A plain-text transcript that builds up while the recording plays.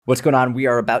What's going on? We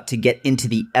are about to get into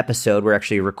the episode. We're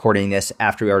actually recording this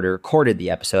after we already recorded the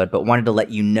episode, but wanted to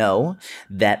let you know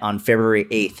that on February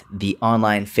 8th, the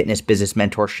Online Fitness Business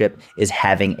Mentorship is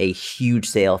having a huge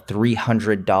sale,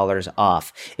 $300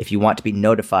 off. If you want to be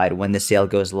notified when the sale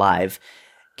goes live,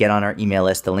 get on our email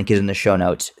list. The link is in the show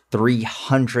notes.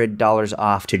 $300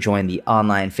 off to join the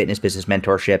Online Fitness Business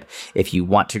Mentorship. If you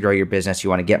want to grow your business, you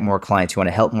want to get more clients, you want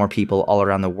to help more people all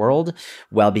around the world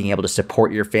while being able to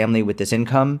support your family with this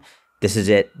income, this is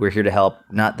it. We're here to help.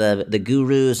 Not the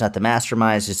gurus, not the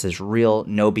masterminds. Just this real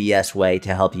no BS way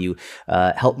to help you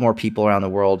help more people around the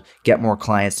world, get more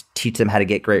clients, teach them how to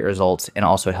get great results, and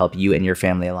also help you and your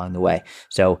family along the way.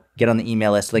 So get on the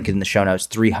email list. Link is in the show notes.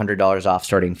 $300 off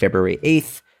starting February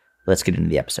 8th. Let's get into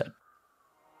the episode.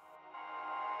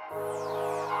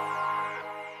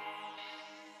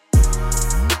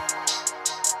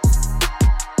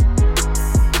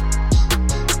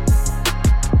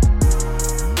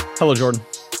 Hello, Jordan.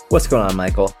 What's going on,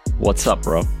 Michael? What's up,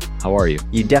 bro? How are you?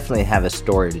 You definitely have a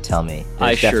story to tell me.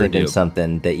 I sure definitely been do.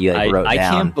 something that you wrote down. I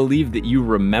can't believe that you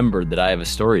remembered that I have a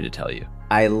story to tell you.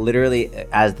 I literally,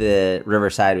 as the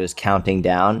Riverside was counting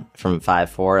down from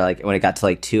 5-4, like when it got to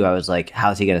like 2, I was like,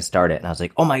 how's he going to start it? And I was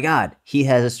like, oh my God, he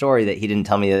has a story that he didn't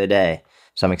tell me the other day.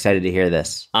 So I'm excited to hear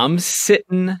this. I'm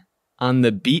sitting on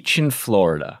the beach in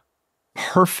Florida.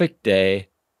 Perfect day.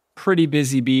 Pretty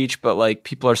busy beach, but like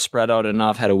people are spread out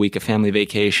enough. Had a week of family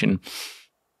vacation.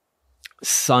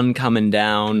 Sun coming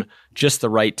down, just the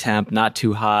right temp, not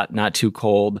too hot, not too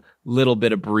cold, little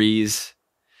bit of breeze.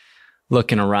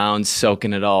 Looking around,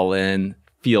 soaking it all in.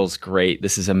 Feels great.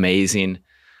 This is amazing.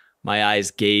 My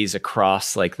eyes gaze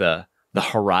across like the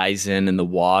horizon and the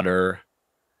water.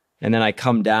 And then I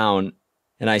come down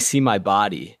and I see my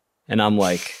body and I'm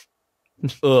like,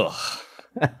 ugh.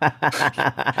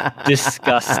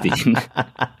 Disgusting.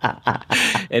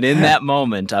 And in that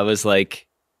moment, I was like,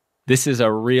 this is a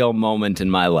real moment in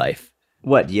my life.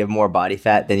 What, do you have more body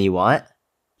fat than you want?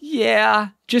 Yeah,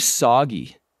 just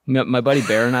soggy. My buddy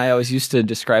Bear and I always used to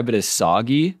describe it as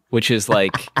soggy, which is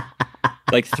like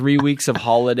 3 weeks of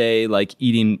holiday, like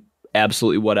eating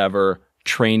absolutely whatever,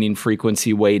 training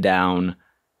frequency way down,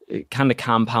 kind of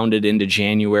compounded into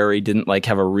January, didn't like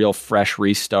have a real fresh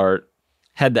restart,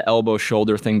 had the elbow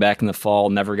shoulder thing back in the fall,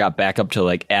 never got back up to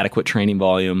like adequate training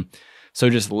volume. So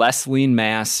just less lean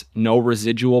mass, no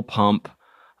residual pump,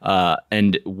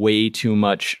 and way too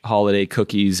much holiday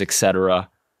cookies, etc.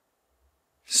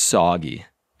 Soggy.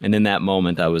 And in that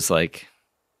moment, I was like,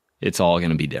 it's all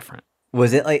going to be different.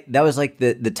 Was it like, that was like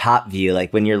the top view,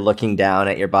 like when you're looking down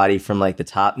at your body from like the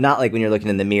top, not like when you're looking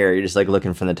in the mirror, you're just like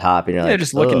looking from the top and you're like,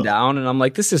 just looking down and I'm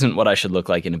like, this isn't what I should look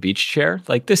like in a beach chair.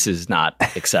 Like, this is not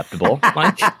acceptable.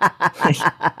 like,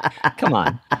 come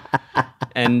on.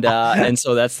 And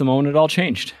so that's the moment it all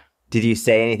changed. Did you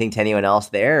say anything to anyone else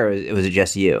there, or was it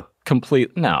just you?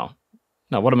 No,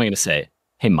 what am I going to say?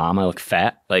 Hey, Mom, I look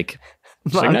fat. Like,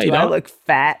 Mom, do I look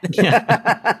fat?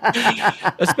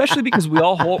 Yeah. Especially because we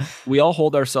all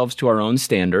hold ourselves to our own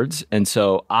standards. And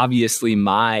so obviously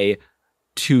my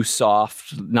too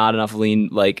soft, not enough lean,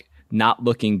 like not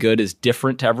looking good is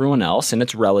different to everyone else, and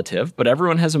it's relative. But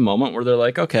everyone has a moment where they're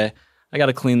like, okay, I got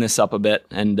to clean this up a bit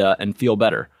and feel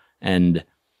better. And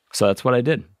so that's what I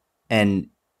did. And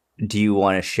do you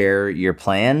want to share your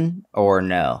plan or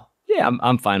no? Yeah,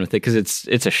 I'm fine with it because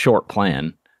it's a short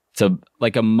plan. It's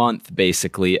like a month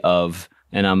basically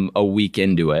and I'm a week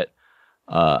into it,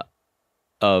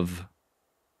 of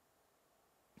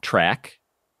track,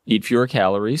 eat fewer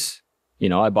calories. You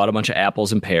know, I bought a bunch of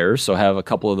apples and pears, so have a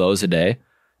couple of those a day.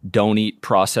 Don't eat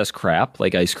processed crap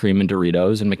like ice cream and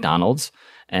Doritos and McDonald's,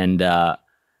 and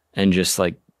just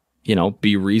like, you know,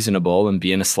 be reasonable and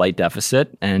be in a slight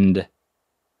deficit. And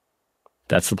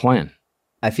that's the plan.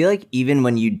 I feel like even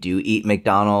when you do eat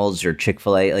McDonald's or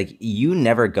Chick-fil-A, like you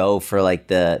never go for like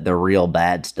the real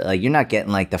bad stuff. Like you're not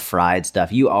getting like the fried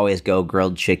stuff. You always go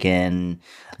grilled chicken.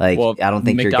 Like, well, I don't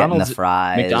think you're getting the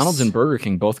fries. McDonald's and Burger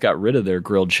King both got rid of their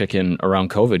grilled chicken around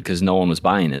COVID because no one was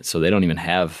buying it. So they don't even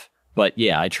have. But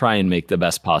yeah, I try and make the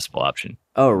best possible option.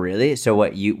 Oh, really? So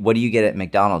what do you get at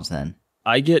McDonald's then?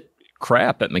 I get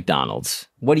crap at McDonald's.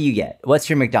 What do you get?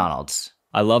 What's your McDonald's?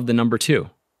 I love the number 2.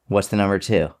 What's the number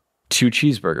 2? 2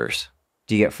 cheeseburgers.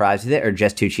 Do you get fries with it or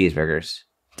just 2 cheeseburgers?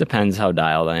 Depends how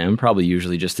dialed I am. Probably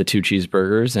usually just the 2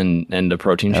 cheeseburgers and a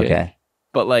protein shake. Okay.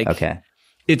 But like, okay,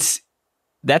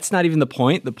 that's not even the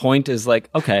point. The point is like,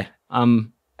 okay,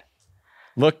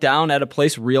 look down at a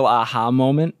place, real aha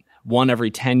moment, one every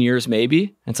 10 years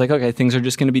maybe. It's like, okay, things are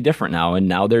just going to be different now, and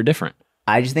now they're different.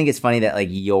 I just think it's funny that like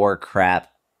your crap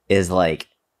is like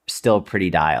still pretty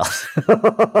dialed.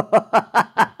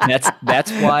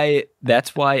 That's why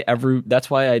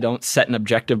I don't set an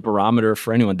objective barometer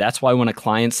for anyone. That's why when a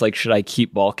client's like, should I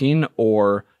keep bulking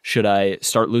or should I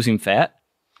start losing fat?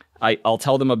 I'll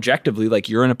tell them objectively, like,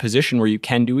 you're in a position where you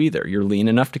can do either. You're lean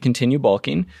enough to continue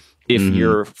bulking. If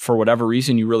you're, for whatever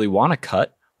reason, you really want to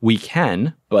cut, we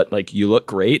can, but like, you look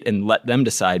great, and let them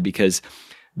decide, because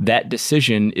that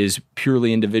decision is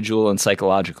purely individual and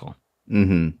psychological.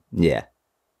 Yeah.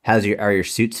 Are your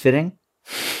suits fitting?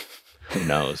 Who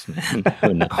knows, man?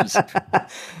 Who knows?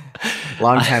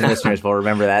 Long-time listeners will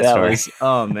remember that story.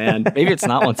 Oh, man. Maybe it's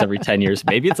not once every 10 years.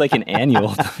 Maybe it's like an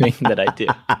annual thing that I do.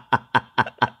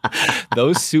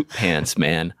 Those suit pants,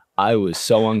 man, I was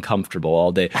so uncomfortable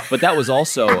all day. But that was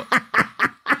also,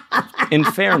 in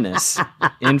fairness,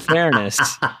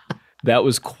 that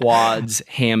was quads,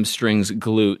 hamstrings,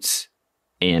 glutes,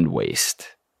 and waist.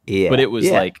 Yeah. But it was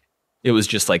like, it was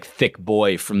just like thick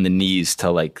boy from the knees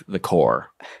to like the core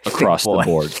across the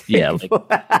board. Yeah.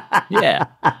 Yeah.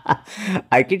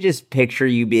 I could just picture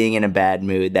you being in a bad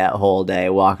mood that whole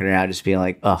day, walking around just being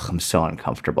like, "Ugh, I'm so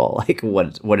uncomfortable." Like,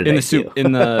 what did I do?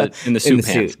 In the suit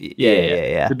pants.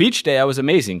 Yeah. The beach day, I was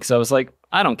amazing because I was like,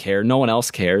 I don't care. No one else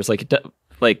cares. Like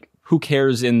who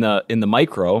cares in the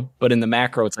micro, but in the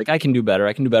macro, it's like, I can do better.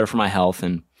 I can do better for my health.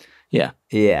 And yeah.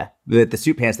 Yeah. The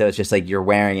suit pants, though, it's just like you're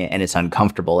wearing it and it's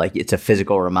uncomfortable. Like, it's a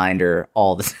physical reminder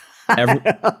all the time.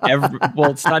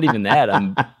 Well, it's not even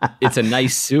that. It's a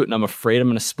nice suit, and I'm afraid I'm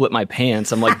going to split my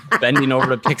pants. I'm like bending over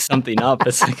to pick something up.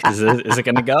 It's like, is it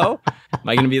going to go? Am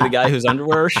I going to be the guy whose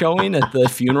underwear are showing at the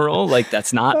funeral? Like,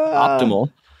 that's not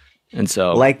optimal. And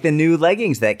so, like the new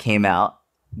leggings that came out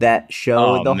that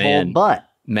show the whole butt.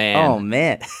 Man. Oh,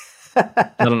 man.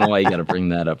 I don't know why you got to bring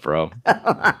that up, bro.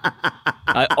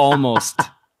 I almost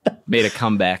made a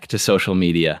comeback to social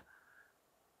media,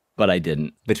 but I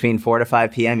didn't. Between 4 to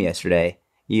 5 p.m. yesterday,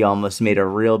 you almost made a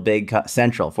real big 4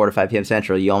 to 5 p.m.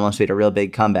 Central. You almost made a real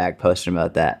big comeback posting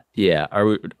about that. Yeah. Are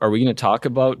we going to talk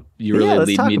about, you really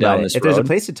lead me down this road? If there's a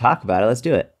place to talk about it, let's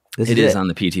do it. It is on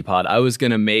the PT pod. I was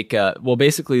going to make,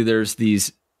 basically there's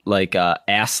these like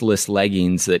assless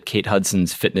leggings that Kate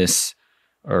Hudson's fitness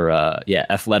or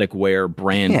athletic wear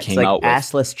brand came out with.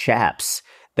 Assless chaps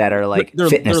that are like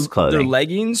fitness clothing. They're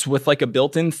leggings with like a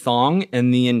built-in thong,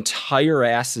 and the entire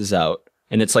ass is out,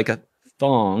 and it's like a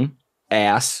thong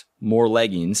ass, more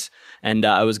leggings. And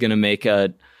I was gonna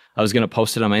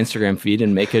post it on my Instagram feed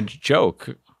and make a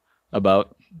joke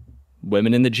about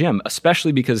women in the gym,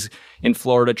 especially because in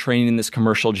Florida, training in this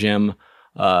commercial gym,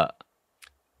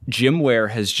 gym wear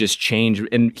has just changed.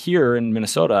 And here in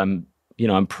Minnesota, I'm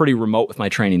pretty remote with my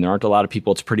training. There aren't a lot of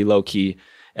people. It's pretty low key.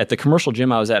 At the commercial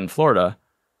gym I was at in Florida,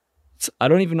 I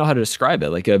don't even know how to describe it.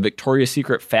 Like a Victoria's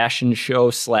Secret fashion show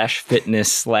 /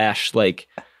 fitness / like,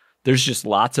 there's just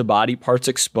lots of body parts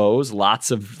exposed,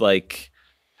 lots of like,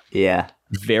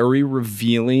 very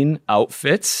revealing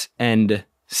outfits. And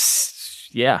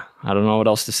yeah, I don't know what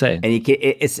else to say. And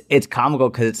it's comical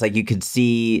because it's like you could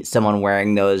see someone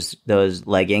wearing those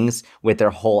leggings with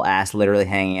their whole ass literally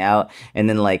hanging out, and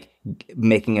then like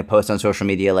making a post on social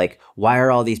media like, why are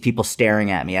all these people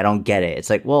staring at me? I don't get it. It's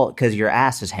like, well, because your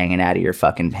ass is hanging out of your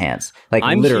fucking pants. Like,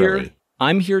 literally.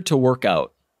 I'm here to work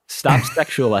out. Stop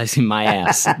sexualizing my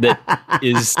ass that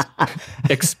is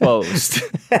exposed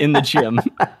in the gym.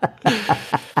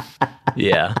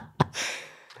 Yeah.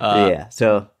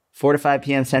 So 4 to 5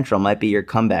 p.m. Central might be your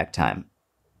comeback time.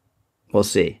 We'll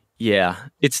see. Yeah.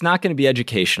 It's not going to be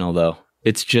educational, though.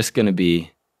 It's just going to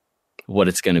be what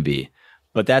it's going to be.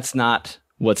 But that's not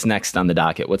what's next on the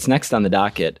docket. What's next on the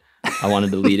docket I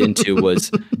wanted to lead into was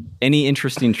any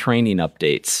interesting training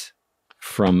updates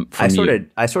from I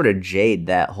sort of jade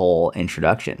that whole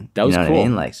introduction. That was cool. What I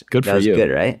mean? Like, good for you. That was good,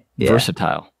 right? Yeah.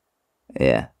 Versatile.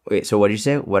 Yeah. Wait, so what did you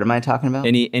say? What am I talking about?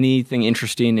 Anything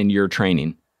interesting in your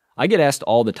training? I get asked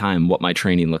all the time what my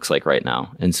training looks like right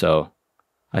now. And so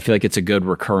I feel like it's a good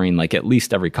recurring, like at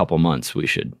least every couple months we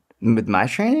should. With my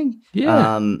training?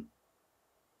 Yeah.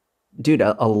 Dude,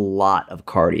 a lot of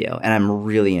cardio, and I'm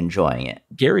really enjoying it.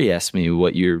 Gary asked me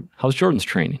how's Jordan's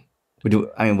training?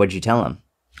 What'd you tell him?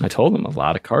 I told him a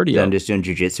lot of cardio. So I'm just doing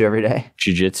jiu-jitsu every day?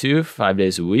 Jiu-jitsu 5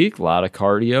 days a week, a lot of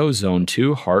cardio, zone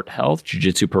 2, heart health,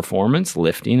 jiu-jitsu performance,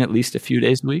 lifting at least a few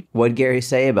days a week. What'd Gary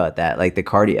say about that, like the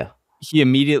cardio? He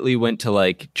immediately went to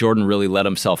like, Jordan really let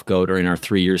himself go during our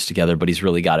 3 years together, but he's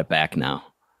really got it back now.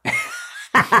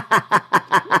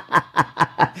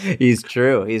 He's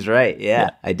true. He's right.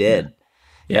 Yeah. I did.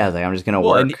 Yeah. I was like, I'm just going to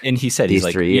work. And he said these he's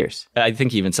like 3 years. I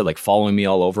think he even said like following me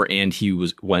all over, and he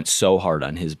went so hard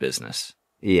on his business.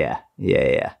 Yeah.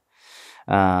 Yeah,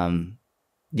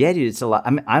 dude, it's a lot.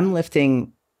 I'm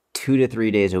lifting 2 to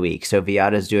 3 days a week. So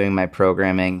Viata's doing my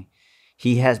programming.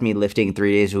 He has me lifting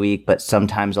 3 days a week, but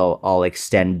sometimes I'll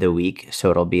extend the week, so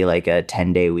it'll be like a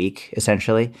 10-day week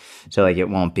essentially. So like it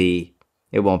won't be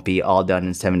all done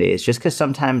in 7 days, just because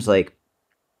sometimes like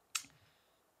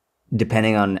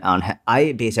depending on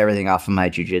I base everything off of my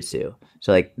jujitsu.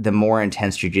 So like the more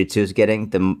intense jujitsu is getting,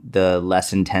 the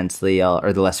less intensely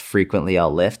or the less frequently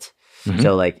I'll lift. Mm-hmm.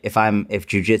 So like if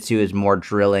jujitsu is more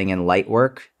drilling and light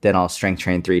work, then I'll strength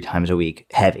train 3 times a week,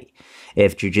 heavy.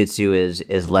 If jujitsu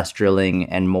is less drilling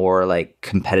and more like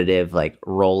competitive, like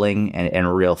rolling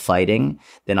and real fighting,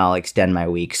 then I'll extend my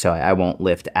week so I won't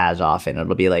lift as often.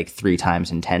 It'll be like 3 times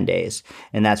in 10 days.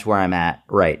 And that's where I'm at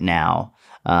right now.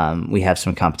 We have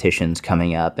some competitions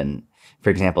coming up. And for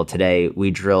example, today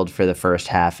we drilled for the first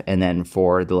half, and then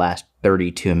for the last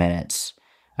 32 minutes,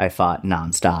 I fought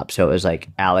nonstop. So it was like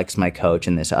Alex, my coach,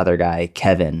 and this other guy,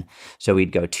 Kevin. So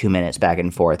we'd go 2 minutes back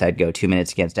and forth. I'd go 2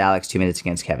 minutes against Alex, 2 minutes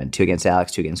against Kevin, 2 against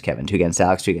Alex, 2 against Kevin, 2 against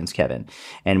Alex, 2 against Kevin.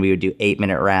 And we would do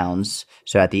 8-minute rounds.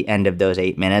 So at the end of those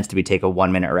 8 minutes, we take a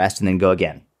 1-minute rest and then go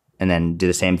again. And then do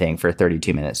the same thing for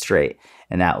 32 minutes straight.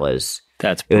 And it was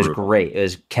great. It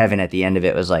was Kevin at the end of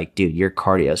it was like, dude, your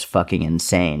cardio is fucking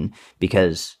insane,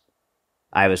 because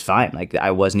I was fine. Like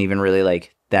I wasn't even really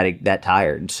like that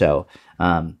tired. So,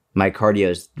 my cardio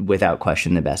is without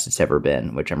question the best it's ever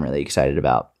been, which I'm really excited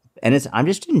about. And I'm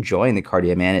just enjoying the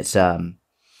cardio, man.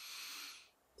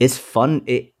 It's fun.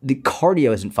 The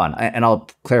cardio isn't fun. And I'll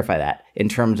clarify that in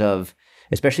terms of,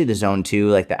 especially the zone 2,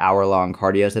 like the hour-long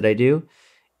cardios that I do.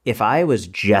 If I was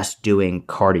just doing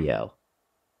cardio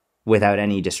without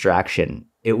any distraction,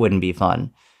 it wouldn't be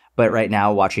fun. But right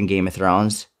now, watching Game of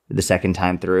Thrones the second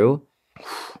time through,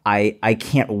 I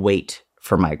can't wait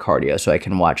for my cardio so I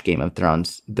can watch Game of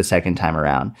Thrones the second time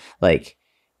around. Like,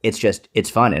 it's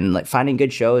fun. And like finding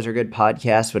good shows or good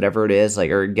podcasts, whatever it is, like,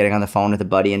 or getting on the phone with a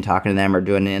buddy and talking to them, or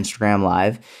doing an Instagram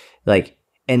live. Like,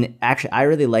 and actually I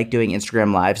really like doing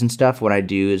Instagram lives and stuff when I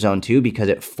do zone 2, because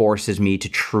it forces me to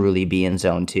truly be in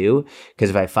zone 2.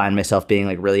 Because if I find myself being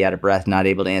like really out of breath, not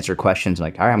able to answer questions, I'm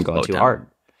like, all right, I'm going too hard.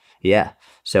 Yeah.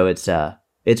 So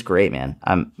it's great,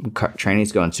 man.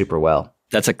 Training's going super well.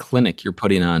 That's a clinic you're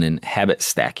putting on in habit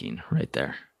stacking right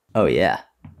there. Oh, yeah.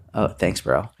 Oh, thanks,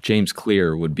 bro. James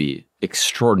Clear would be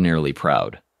extraordinarily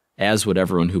proud, as would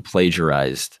everyone who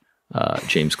plagiarized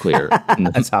James Clear.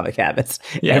 Atomic Habits.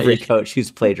 Yeah, every coach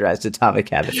who's plagiarized Atomic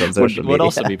Habits on social media would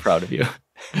also be proud of you.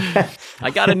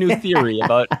 I got a new theory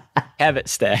about habit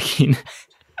stacking.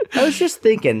 I was just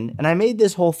thinking, and I made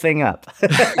this whole thing up.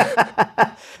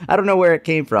 I don't know where it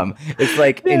came from. It's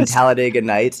like in Talladega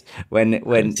Nights when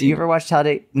do you ever watch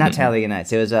Talladega? Not Talladega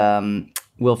Nights. It was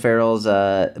Will Ferrell's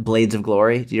Blades of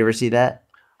Glory. Did you ever see that?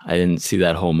 I didn't see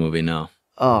that whole movie. No.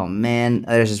 Oh man,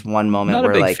 there's this one moment not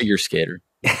where a big like figure skater.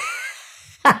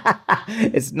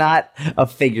 It's not a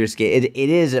figure skate. It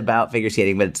is about figure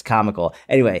skating, but it's comical.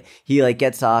 Anyway, he like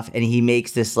gets off and he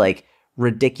makes this like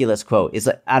ridiculous quote. It's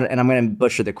like, and I'm going to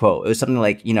butcher the quote. It was something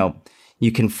like,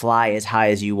 you can fly as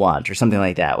high as you want, or something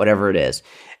like that, whatever it is.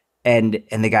 And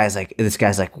this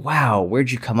guy's like, wow, where'd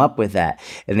you come up with that?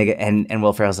 And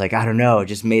Will Ferrell's like, I don't know,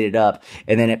 just made it up.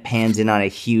 And then it pans in on a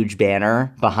huge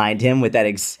banner behind him with that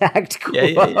exact quote.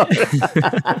 Yeah.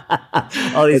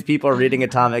 All these people reading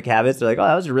Atomic Habits, they're like, oh,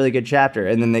 that was a really good chapter.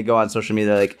 And then they go on social media,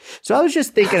 they're like, so I was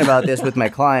just thinking about this with my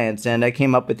clients, and I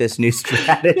came up with this new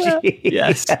strategy.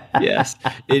 Yes.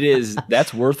 It is.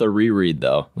 That's worth a reread,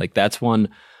 though. Like, that's one.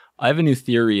 I have a new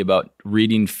theory about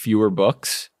reading fewer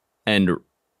books and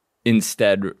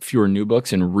instead fewer new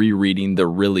books and rereading the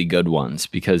really good ones,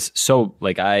 because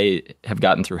I have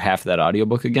gotten through half of that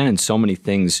audiobook again, and so many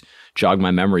things jogged my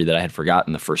memory that I had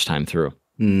forgotten the first time through.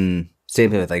 Same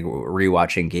thing with like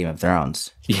rewatching Game of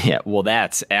Thrones. Yeah, well,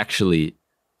 that's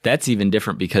even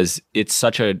different, because it's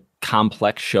such a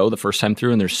complex show the first time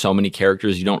through, and there's so many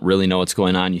characters, you don't really know what's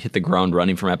going on. You hit the ground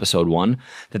running from episode 1,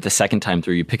 that the second time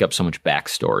through you pick up so much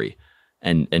backstory,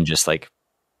 and just like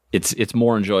it's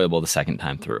more enjoyable the second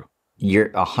time through. You're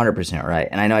 100% right.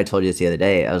 And I know I told you this the other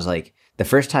day. I was like, the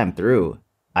first time through,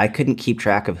 I couldn't keep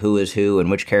track of who was who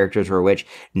and which characters were which.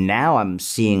 Now I'm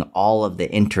seeing all of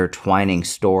the intertwining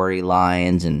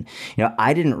storylines. And,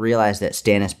 I didn't realize that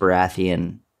Stannis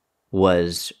Baratheon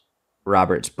was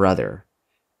Robert's brother.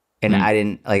 And I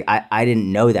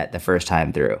didn't know that the first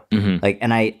time through. Mm-hmm. Like,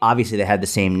 and obviously they had the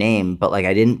same name, but like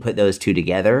I didn't put those two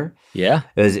together. Yeah.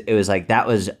 It was like, that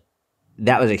was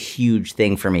a huge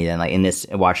thing for me then, like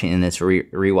watching this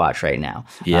rewatch right now.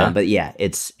 Yeah. But yeah,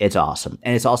 it's awesome.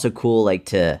 And it's also cool, like,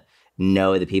 to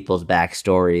know the people's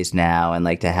backstories now and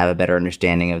like to have a better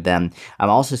understanding of them. I'm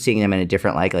also seeing them in a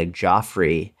different light, like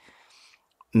Joffrey,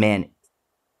 man,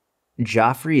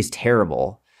 Joffrey is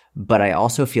terrible, but I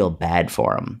also feel bad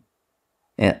for him.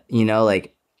 You know,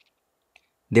 like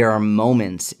there are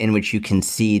moments in which you can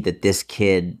see that this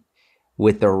kid,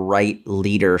 with the right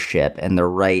leadership and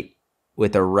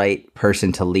with the right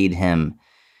person to lead him,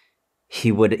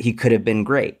 he could have been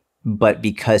great. But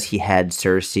because he had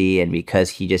Cersei and because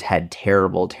he just had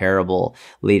terrible, terrible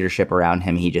leadership around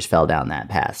him, he just fell down that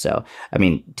path. So, I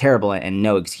mean, terrible and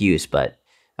no excuse, but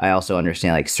I also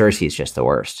understand like Cersei's just the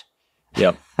worst.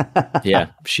 Yep.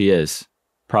 Yeah, she is.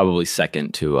 Probably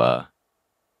second to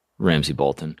Ramsay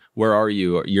Bolton. Where are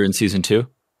you? You're in season 2?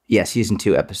 Yeah, season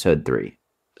 2, episode 3.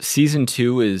 Season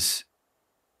 2 is,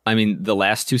 I mean, the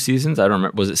last 2 seasons, I don't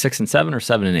remember, was it 6 and 7 or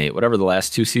 7 and 8? Whatever the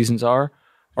last 2 seasons are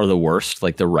the worst.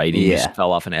 Like the writing just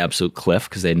fell off an absolute cliff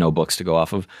because they had no books to go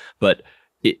off of. But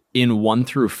in 1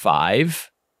 through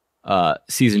 5,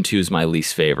 season 2 is my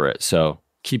least favorite. So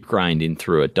keep grinding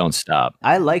through it. Don't stop.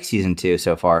 I like season 2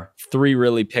 so far. 3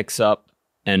 really picks up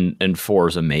and 4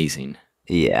 is amazing.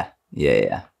 Yeah.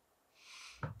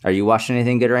 Are you watching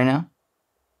anything good right now?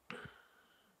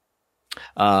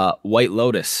 White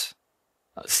Lotus.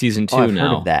 Season 2 I've now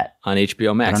heard of that. On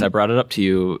HBO Max. I brought it up to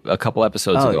you a couple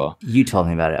episodes ago. You told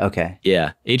me about it. Okay.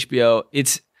 Yeah. HBO,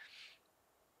 it's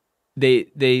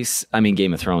I mean,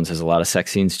 Game of Thrones has a lot of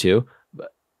sex scenes too,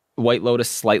 but White Lotus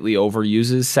slightly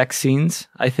overuses sex scenes,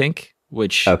 I think,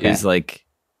 which is like,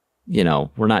 you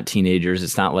know, we're not teenagers.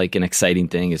 It's not like an exciting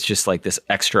thing. It's just like this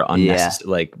extra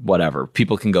unnecessary, like whatever.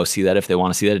 People can go see that if they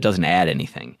want to see that. It doesn't add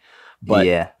anything.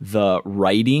 But the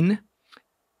writing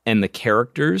and the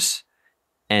characters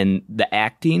and the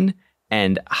acting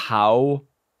and how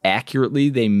accurately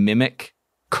they mimic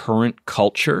current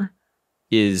culture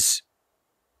is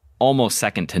almost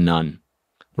second to none.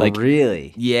 Like,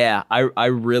 really? Yeah, I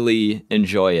really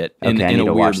enjoy it in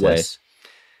a weird way. This.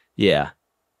 Yeah.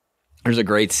 There's a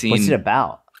great scene. What's it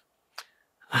about?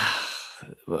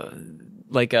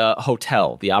 Like a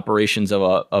hotel, the operations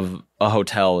of a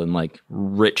hotel and like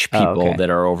rich people that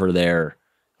are over there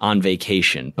on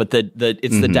vacation, but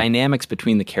it's the dynamics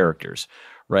between the characters,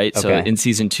 right? So in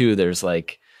season 2, there's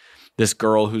like this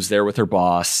girl who's there with her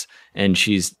boss and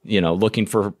she's, you know, looking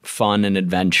for fun and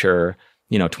adventure,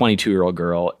 you know, 22-year-old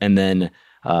girl. And then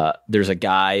there's a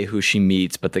guy who she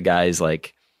meets, but the guy's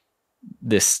like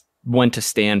this went to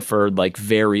Stanford, like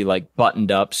very like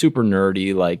buttoned up, super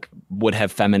nerdy, like would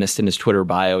have feminist in his Twitter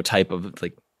bio type of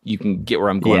like, you can get where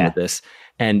I'm going with this.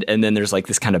 And then there's like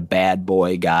this kind of bad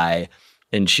boy guy.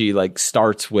 And she like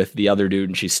starts with the other dude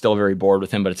and she's still very bored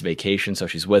with him, but it's vacation. So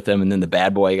she's with him. And then the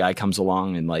bad boy guy comes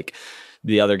along and like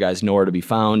the other guy's nowhere to be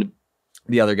found.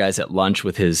 The other guy's at lunch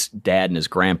with his dad and his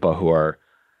grandpa who are,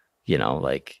 you know,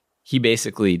 like he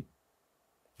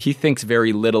thinks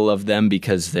very little of them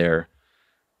because they're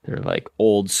like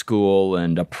old school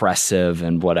and oppressive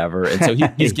and whatever. And so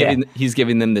he's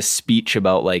giving them this speech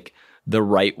about like the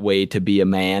right way to be a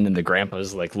man. And the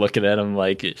grandpa's like looking at him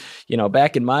like, you know,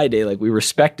 back in my day, like we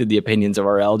respected the opinions of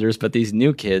our elders, but these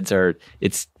new kids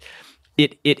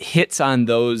it hits on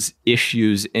those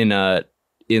issues in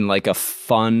like a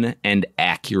fun and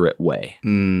accurate way.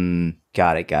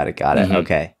 Got it. Mm-hmm.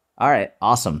 Okay. All right.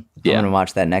 Awesome. I'm going to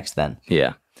watch that next then.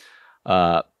 Yeah.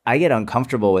 I get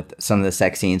uncomfortable with some of the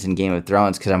sex scenes in Game of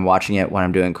Thrones because I'm watching it when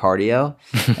I'm doing cardio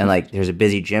and like there's a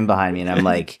busy gym behind me and I'm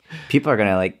like, people are going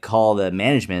to like call the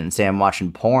management and say I'm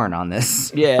watching porn on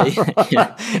this. Yeah.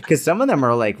 Because some of them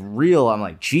are like real. I'm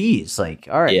like, geez, like,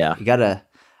 all right, you gotta,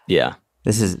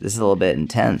 this is a little bit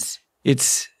intense.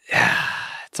 It's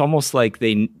almost like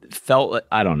they felt,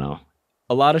 I don't know.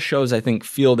 A lot of shows I think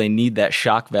feel they need that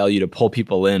shock value to pull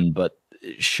people in, but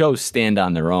shows stand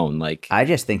on their own. Like I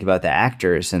just think about the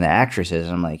actors and the actresses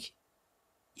and I'm like,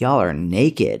 y'all are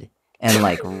naked and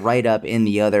like right up in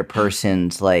the other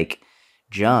person's like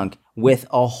junk with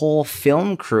a whole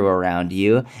film crew around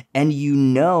you. And you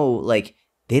know, like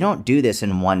they don't do this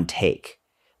in one take.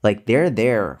 Like they're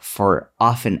there for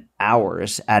often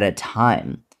hours at a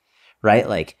time, right?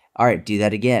 Like, all right, do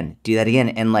that again.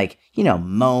 And like, you know,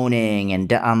 moaning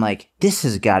and I'm like, this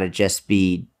has got to just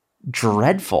be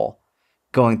dreadful.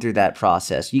 Going through that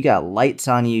process. You got lights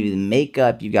on you,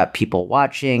 makeup, you got people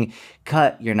watching,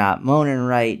 cut, you're not moaning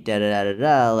right,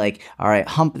 da-da-da-da-da, like, all right,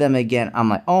 hump them again. I'm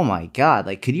like, oh my God,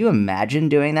 like, could you imagine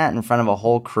doing that in front of a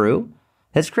whole crew?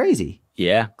 That's crazy.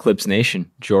 Yeah, Clips Nation,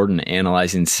 Jordan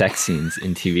analyzing sex scenes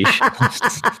in TV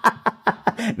shows.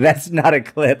 That's not a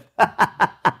clip.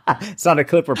 It's not a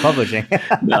clip we're publishing.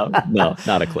 No,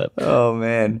 not a clip. Oh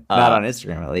man, not on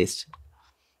Instagram at least.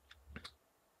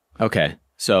 Okay.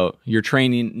 So you're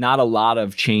training, not a lot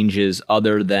of changes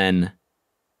other than,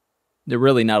 there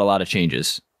really not a lot of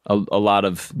changes, a lot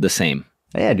of the same.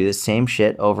 Yeah, do the same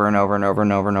shit over and over and over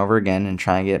and over and over again and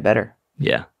try and get better.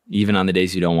 Yeah. Even on the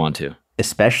days you don't want to.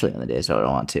 Especially on the days I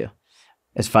don't want to.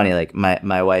 It's funny, like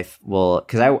my wife will,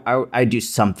 because I do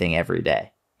something every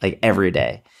day, like every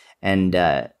day. And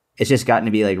it's just gotten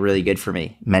to be like really good for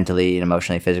me mentally and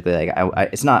emotionally, physically. Like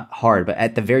it's not hard, but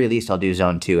at the very least I'll do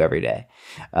zone 2 every day.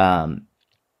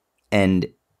 And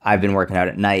I've been working out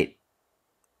at night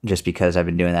just because I've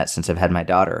been doing that since I've had my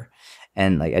daughter.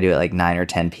 And like I do it like 9 or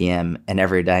 10 p.m. And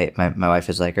every night my wife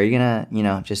is like, are you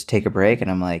gonna, just take a break? And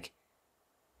I'm like,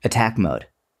 attack mode.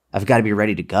 I've got to be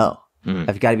ready to go.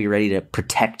 I've got to be ready to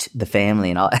protect the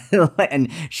family and all. And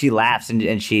she laughs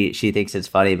and she thinks it's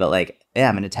funny, but like, yeah,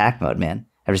 I'm in attack mode, man.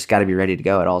 I've just got to be ready to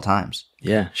go at all times.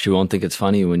 Yeah. She won't think it's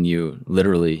funny when you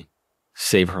literally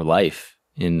save her life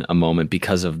in a moment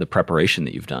because of the preparation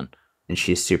that you've done. And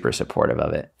she's super supportive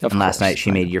of it. Of and last course. night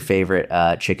she made your favorite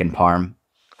chicken parm.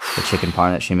 The chicken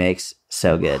parm that she makes,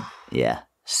 so good. Yeah,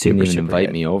 super. Didn't even super invite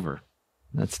good. me over.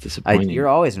 That's disappointing. You're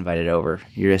always invited over.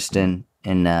 You're just in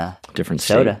Different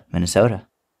state. Minnesota.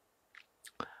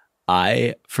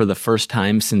 I, for the first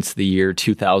time since the year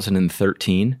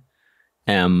 2013,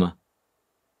 am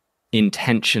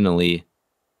intentionally,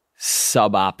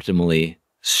 suboptimally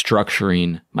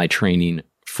structuring my training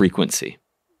frequency.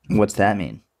 What's that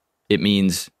mean? It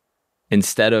means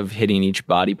instead of hitting each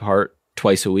body part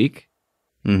twice a week,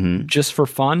 just for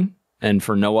fun and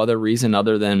for no other reason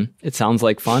other than it sounds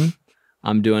like fun,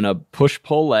 I'm doing a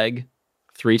push-pull leg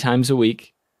 3 times a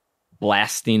week,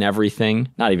 blasting everything,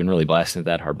 not even really blasting it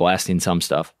that hard, blasting some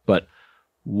stuff, but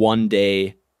 1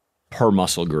 day per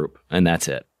muscle group, and that's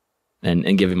it.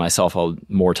 And giving myself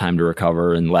more time to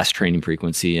recover and less training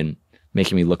frequency and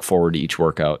making me look forward to each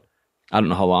workout. I don't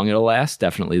know how long it'll last,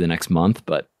 definitely the next month,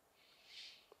 but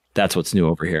that's what's new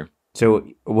over here. So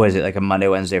was it like a Monday,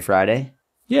 Wednesday, Friday?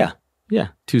 Yeah.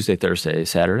 Tuesday, Thursday,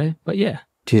 Saturday, but yeah.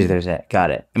 Tuesday, Thursday.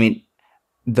 Got it. I mean,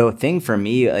 the thing for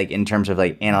me, like in terms of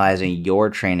like analyzing your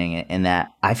training and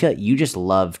that, I feel like you just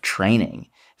love training.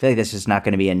 I feel like this is not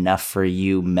going to be enough for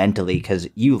you mentally because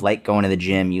you like going to the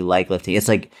gym, you like lifting. It's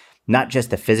like not just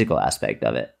the physical aspect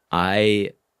of it.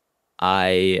 I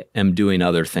am doing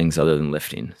other things other than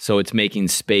lifting. So it's making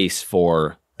space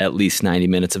for at least 90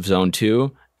 minutes of zone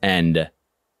 2 and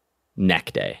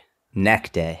neck day.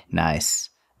 Neck day. Nice.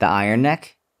 The iron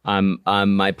neck?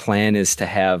 My plan is to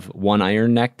have 1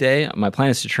 iron neck day. My plan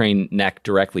is to train neck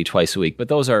directly twice a week. But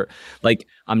those are like,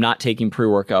 I'm not taking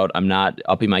pre-workout. I'm not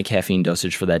upping my caffeine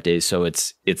dosage for that day. So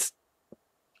it's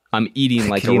I'm eating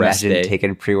like Can a you rest imagine day.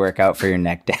 taking pre-workout for your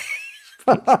neck day?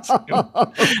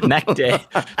 Neck day.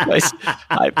 Nice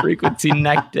high frequency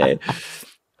neck day.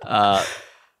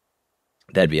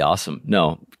 That'd be awesome.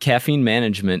 No, caffeine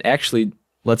management. Actually,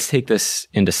 let's take this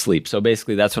into sleep. So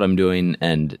basically that's what I'm doing.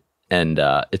 And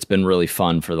it's been really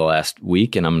fun for the last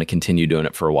week, and I'm going to continue doing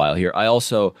it for a while here. I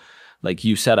also, like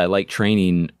you said, I like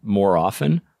training more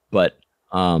often, but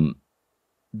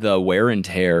the wear and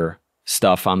tear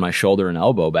stuff on my shoulder and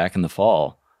elbow back in the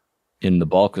fall in the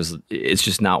bulk it's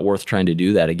just not worth trying to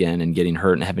do that again and getting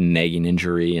hurt and having a nagging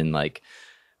injury and like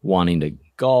wanting to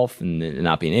golf and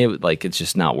not being able, like, it's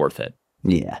just not worth it.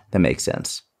 Yeah, that makes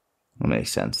sense.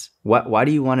 Why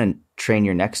do you want to train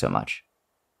your neck so much?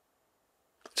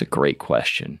 It's a great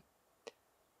question.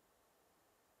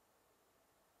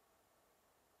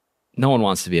 No one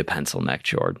wants to be a pencil neck,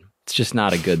 Jordan. It's just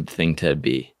not a good thing to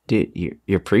be. Dude,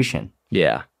 you're preaching.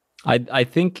 Yeah. I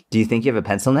think... Do you think you have a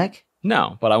pencil neck?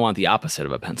 No, but I want the opposite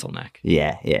of a pencil neck.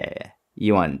 Yeah.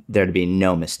 You want there to be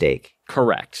no mistake.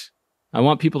 Correct. I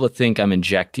want people to think I'm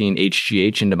injecting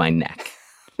HGH into my neck.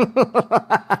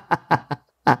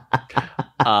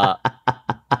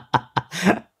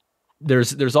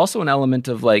 There's also an element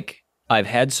of like, I've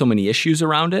had so many issues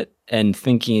around it and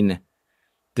thinking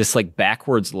this like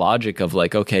backwards logic of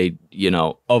like, okay,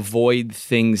 avoid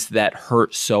things that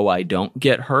hurt so I don't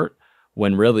get hurt,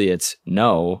 when really it's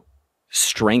no,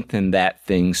 strengthen that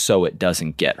thing so it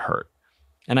doesn't get hurt.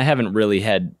 And I haven't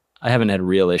had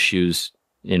real issues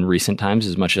in recent times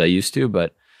as much as I used to,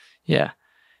 but yeah,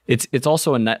 it's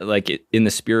also in the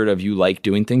spirit of you like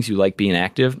doing things, you like being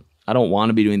active. I don't want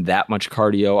to be doing that much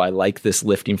cardio. I like this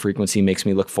lifting frequency, makes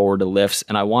me look forward to lifts,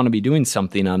 and I want to be doing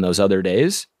something on those other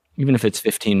days, even if it's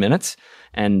 15 minutes.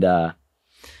 And, back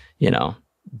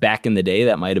in the day,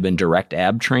 that might have been direct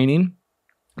ab training,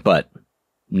 but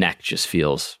neck just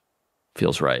feels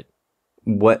right.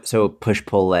 So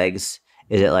push-pull legs,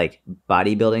 is it like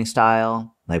bodybuilding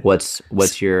style? Like what's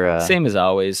your... Same as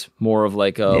always, more of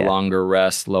like a longer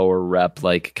rest, lower rep,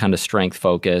 like kind of strength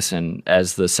focus. And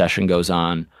as the session goes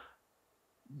on,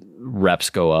 reps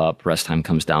go up, rest time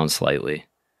comes down slightly.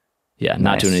 Yeah, not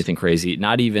Nice. doing anything crazy.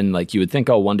 Not even like you would think,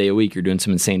 oh, 1 day a week, you're doing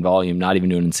some insane volume. Not even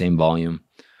doing insane volume.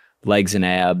 Legs and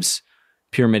abs,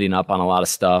 pyramiding up on a lot of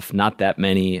stuff. Not that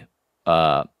many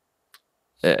like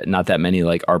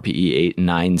RPE 8 and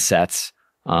 9 sets.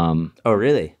 Oh,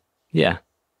 really? Yeah.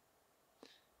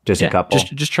 Just a couple?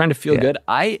 Just trying to feel good.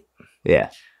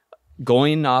 Yeah.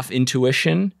 Going off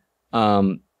intuition,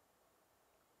 like,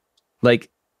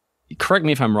 correct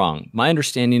me if I'm wrong. My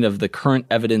understanding of the current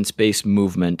evidence-based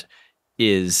movement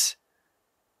is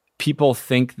people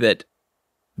think that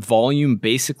volume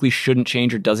basically shouldn't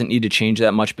change or doesn't need to change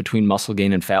that much between muscle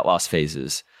gain and fat loss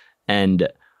phases. And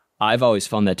I've always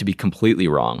found that to be completely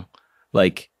wrong.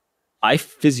 Like, I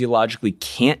physiologically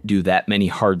can't do that many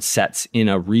hard sets in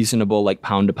a reasonable, like,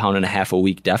 pound to pound and a half a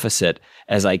week deficit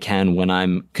as I can when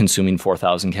I'm consuming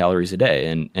 4,000 calories a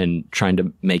day and trying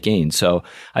to make gains. So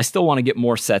I still want to get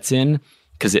more sets in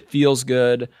because it feels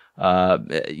good,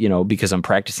 because I'm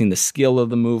practicing the skill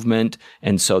of the movement.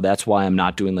 And so that's why I'm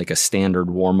not doing like a standard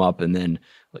warm up and then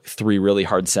like 3 really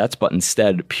hard sets, but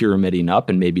instead pyramiding up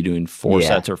and maybe doing 4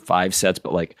 sets or 5 sets,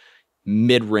 but like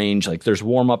mid-range. Like there's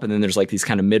warm up and then there's like these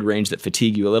kind of mid-range that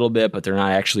fatigue you a little bit, but they're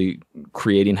not actually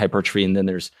creating hypertrophy. And then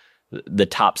there's the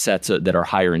top sets that are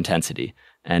higher intensity.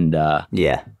 And a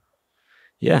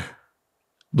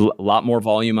lot more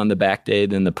volume on the back day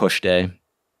than the push day.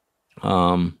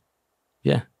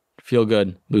 Feel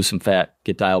good, lose some fat,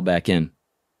 get dialed back in.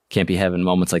 Can't be having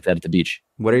moments like that at the beach.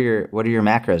 What are your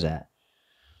macros at?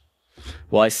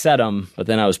 Well, I set them, but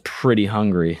then I was pretty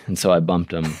hungry, and so I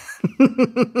bumped them.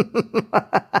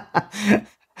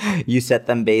 You set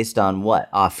them based on what?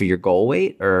 Off of your goal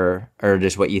weight, or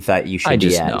just what you thought you should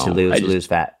be at to lose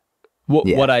fat?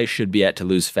 What I should be at to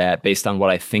lose fat, based on what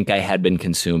I think I had been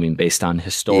consuming, based on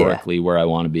historically where I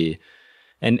want to be,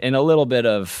 and a little bit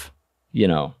of,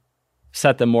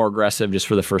 set them more aggressive just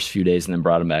for the first few days and then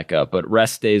brought them back up. But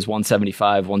rest days,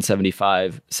 175,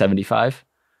 175, 75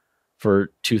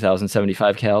 for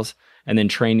 2,075 cals. And then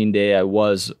training day, I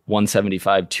was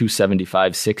 175,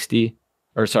 275, 60.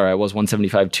 Or sorry, I was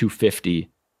 175,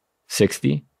 250,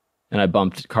 60. And I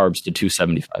bumped carbs to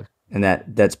 275. And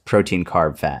that's protein,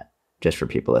 carb, fat, just for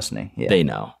people listening. Yeah. They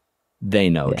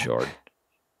know, Jordan.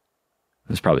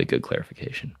 That's probably a good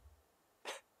clarification.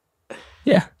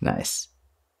 Yeah. Nice.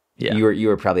 Yeah. You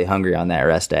were probably hungry on that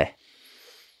rest day.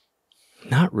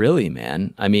 Not really,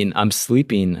 man. I mean, I'm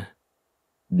sleeping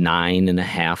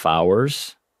 9.5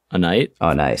 hours a night.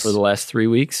 Oh, nice. For the last 3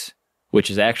 weeks,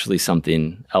 which is actually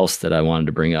something else that I wanted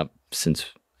to bring up, since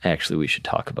actually we should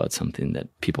talk about something that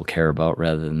people care about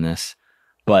rather than this.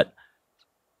 But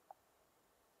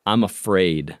I'm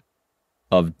afraid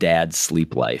of dad's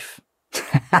sleep life.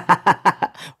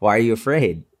 Why are you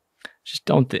afraid? Just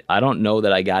I don't know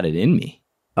that I got it in me.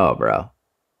 Oh, bro,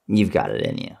 you've got it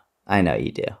in you. I know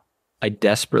you do. I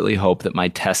desperately hope that my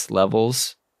test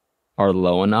levels are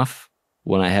low enough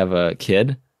when I have a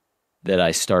kid that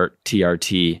I start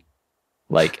TRT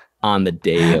like on the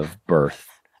day of birth.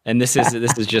 And this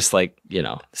is just like,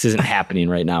 this isn't happening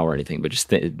right now or anything, but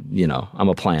just, I'm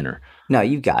a planner. No,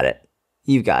 you've got it.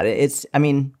 You've got it. It's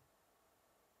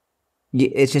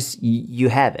just, you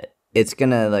have it. It's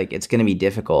gonna be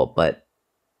difficult, but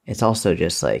it's also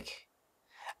just like,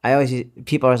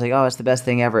 people are always like, oh, it's the best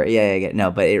thing ever. Yeah.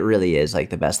 No, but it really is like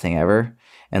the best thing ever.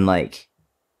 And like,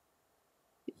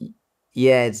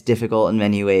 yeah, it's difficult in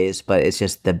many ways, but it's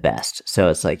just the best. So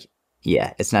it's like,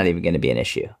 yeah, it's not even going to be an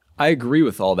issue. I agree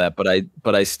with all that,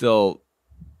 but I still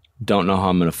don't know how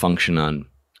I'm going to function on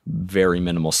very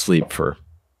minimal sleep for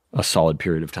a solid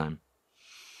period of time.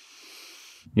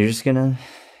 You're just gonna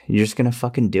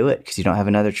fucking do it because you don't have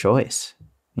another choice,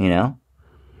 All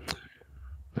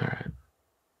right.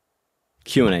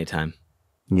 Q&A time.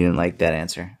 You didn't like that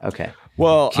answer? Okay.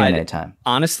 Well, Q&A time.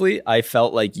 Honestly, I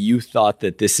felt like you thought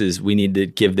that we need to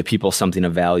give the people something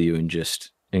of value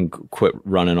and quit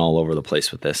running all over the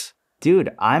place with this. Dude,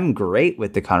 I'm great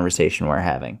with the conversation we're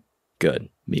having. Good.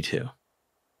 Me too.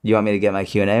 You want me to get my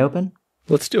Q&A open?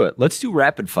 Let's do it. Let's do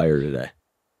rapid fire today.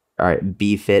 All right.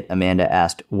 BFit Amanda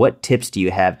asked, what tips do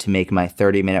you have to make my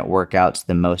 30-minute workouts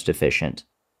the most efficient?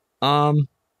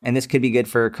 And this could be good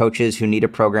for coaches who need to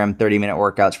program 30-minute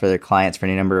workouts for their clients for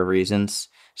any number of reasons.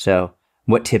 So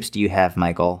what tips do you have,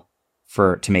 Michael,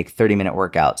 to make 30-minute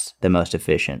workouts the most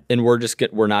efficient? And we're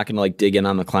not going to like dig in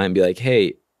on the client and be like,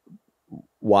 hey,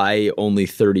 why only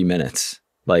 30 minutes?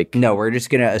 Like, no, we're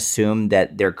just going to assume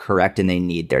that they're correct and they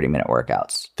need 30-minute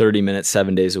workouts. 30 minutes,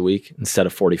 7 days a week instead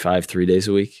of 45, 3 days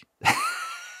a week.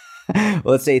 Well,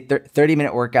 let's say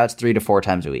 30-minute workouts 3 to 4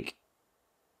 times a week.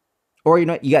 Or,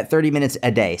 you got 30 minutes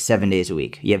a day, 7 days a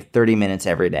week. You have 30 minutes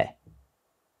every day.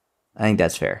 I think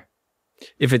that's fair.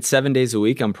 If it's 7 days a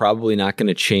week, I'm probably not going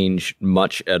to change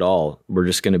much at all. We're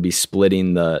just going to be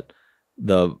splitting the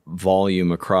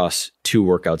volume across 2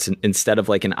 workouts. Instead of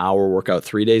like an hour workout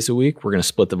 3 days a week, we're going to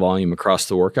split the volume across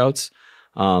the workouts.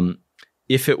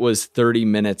 If it was 30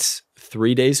 minutes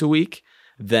 3 days a week,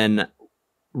 then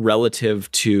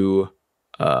relative to,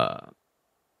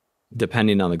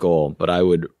 depending on the goal, but I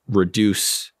would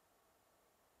reduce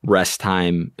rest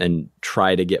time and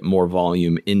try to get more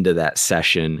volume into that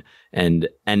session and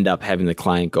end up having the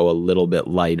client go a little bit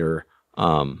lighter,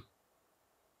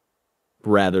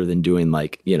 rather than doing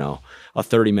like, you know, a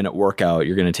 30-minute workout.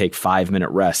 You're going to take 5-minute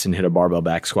rest and hit a barbell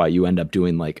back squat. You end up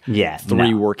doing like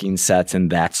 3 working sets, and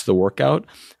that's the workout.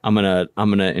 I'm going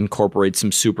to incorporate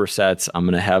some supersets. I'm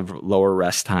going to have lower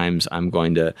rest times. I'm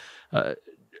going to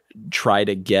try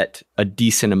to get a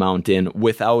decent amount in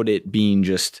without it being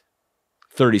just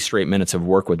 30 straight minutes of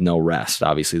work with no rest.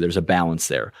 Obviously, there's a balance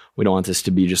there. We don't want this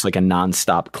to be just like a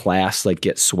nonstop class, like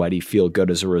get sweaty, feel good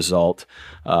as a result,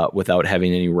 without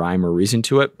having any rhyme or reason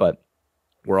to it. But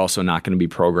we're also not going to be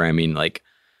programming like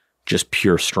just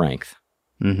pure strength.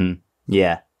 Mm-hmm.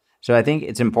 Yeah. So I think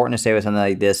it's important to say with something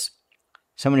like this,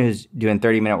 someone who's doing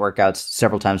 30-minute workouts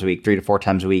several times a week, 3 to 4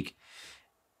 times a week,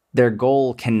 their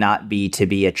goal cannot be to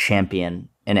be a champion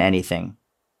in anything,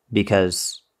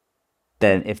 because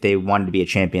then if they wanted to be a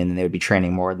champion, then they would be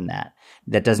training more than that.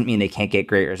 That doesn't mean they can't get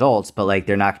great results, but like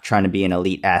they're not trying to be an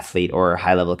elite athlete or a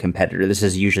high level competitor. This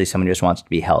is usually someone who just wants to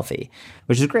be healthy,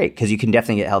 which is great because you can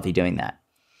definitely get healthy doing that.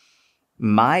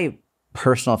 My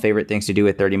personal favorite things to do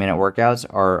with 30-minute workouts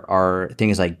are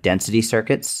things like density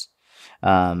circuits.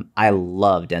 I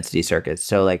love density circuits.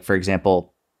 So like, for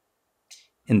example,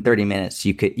 in 30 minutes,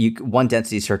 one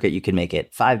density circuit, you could make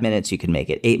it 5 minutes, you could make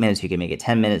it 8 minutes, you could make it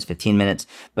 10 minutes, 15 minutes.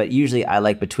 But usually I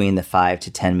like between the 5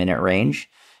 to 10 minute range.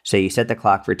 So you set the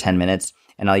clock for 10 minutes,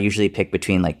 and I'll usually pick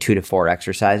between like 2 to 4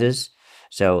 exercises.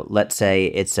 So let's say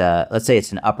it's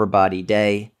an upper body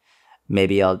day.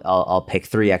 Maybe I'll pick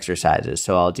 3 exercises.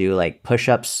 So I'll do like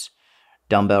push-ups,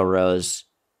 dumbbell rows,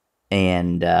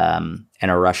 and a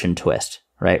Russian twist,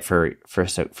 right? For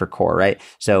core, right?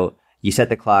 So you set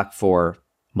the clock for,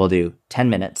 we'll do 10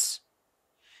 minutes.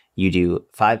 You do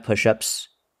 5 push-ups,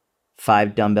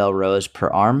 5 dumbbell rows per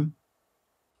arm,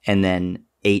 and then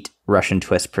 8 Russian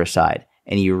twists per side.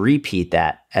 And you repeat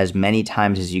that as many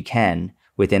times as you can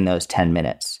within those 10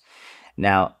 minutes.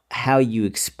 Now, how you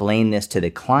explain this to the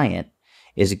client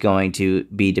is going to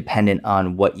be dependent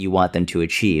on what you want them to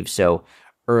achieve. So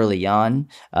early on,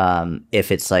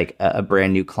 if it's like a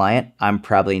brand new client, I'm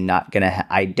probably not going to,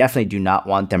 I definitely do not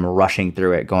want them rushing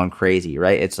through it, going crazy,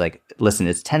 right? It's like, listen,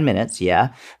 it's 10 minutes,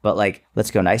 yeah, but like,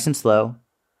 let's go nice and slow.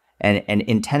 And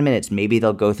in 10 minutes, maybe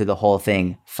they'll go through the whole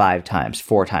thing 5 times,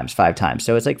 4 times, 5 times.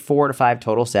 So it's like 4 to 5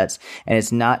 total sets, and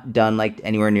it's not done like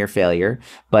anywhere near failure,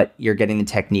 but you're getting the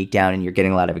technique down and you're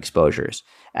getting a lot of exposures.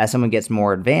 As someone gets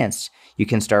more advanced, you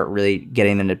can start really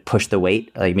getting them to push the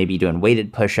weight, like maybe doing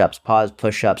weighted push-ups, pause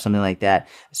push-ups, something like that,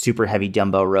 super heavy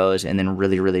dumbbell rows, and then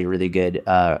really, really, really good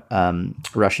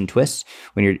Russian twists.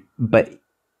 But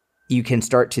you can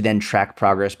start to then track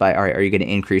progress by, all right, are you going to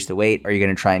increase the weight? Are you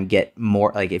going to try and get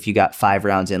more? Like if you got 5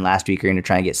 rounds in last week, you're going to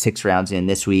try and get 6 rounds in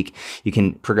this week. You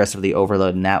can progressively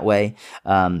overload in that way.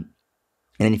 And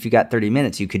then if you got 30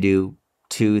 minutes, you could do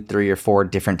 2, 3, or 4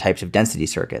 different types of density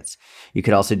circuits. You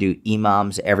could also do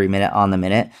EMOMs every minute on the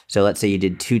minute. So let's say you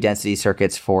did 2 density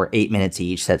circuits for 8 minutes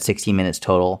each. So that's 16 minutes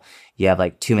total. You have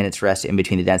like 2 minutes rest in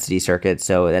between the density circuits.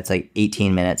 So that's like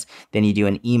 18 minutes. Then you do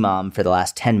an EMOM for the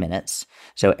last 10 minutes.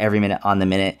 So every minute on the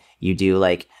minute, you do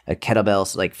like a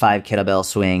kettlebell, like 5 kettlebell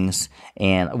swings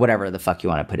and whatever the fuck you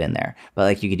want to put in there. But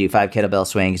like you could do 5 kettlebell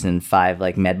swings and 5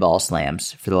 like med ball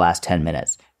slams for the last 10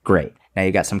 minutes. Great. Now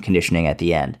you got some conditioning at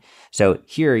the end. So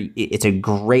here, it's a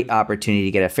great opportunity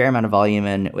to get a fair amount of volume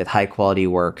in with high quality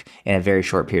work in a very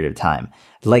short period of time.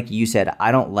 Like you said,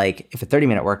 I don't like, if a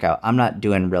 30-minute workout, I'm not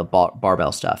doing real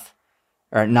barbell stuff,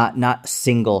 or not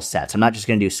single sets. I'm not just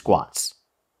going to do squats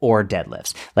or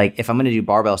deadlifts. Like if I'm going to do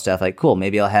barbell stuff, like cool,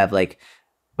 maybe I'll have like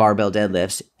barbell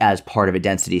deadlifts as part of a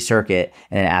density circuit.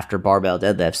 And then after barbell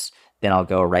deadlifts, then I'll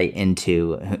go right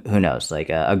into, who knows, like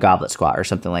a goblet squat or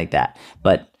something like that.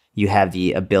 But you have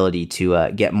the ability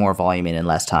to get more volume in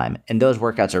less time. And those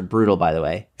workouts are brutal, by the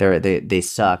way. They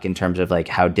suck in terms of like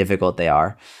how difficult they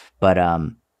are. But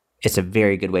it's a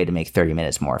very good way to make 30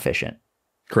 minutes more efficient.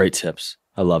 Great tips.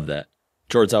 I love that.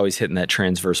 George's always hitting that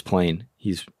transverse plane.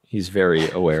 He's very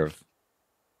aware of.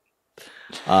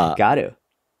 Got to.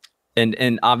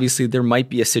 And obviously there might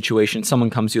be a situation, someone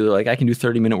comes to you, they're like, I can do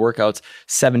 30-minute workouts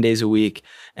 7 days a week.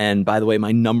 And by the way,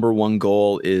 my number one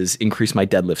goal is increase my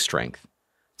deadlift strength.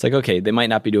 It's like, okay, they might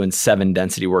not be doing 7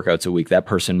 density workouts a week. That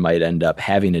person might end up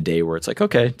having a day where it's like,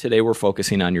 okay, today we're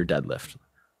focusing on your deadlift.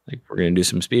 Like, we're going to do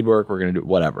some speed work. We're going to do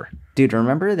whatever. Dude,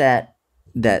 remember that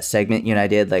segment you and I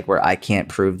did, like, where I can't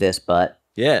prove this, but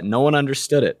yeah, no one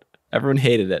understood it. Everyone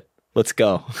hated it. Let's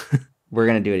go. we're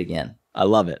going to do it again. I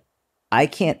love it. I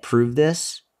can't prove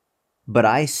this, but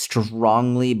I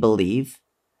strongly believe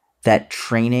that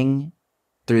training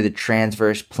through the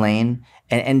transverse plane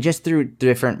and just through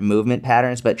different movement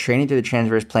patterns, but training through the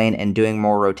transverse plane and doing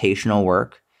more rotational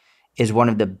work is one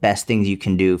of the best things you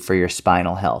can do for your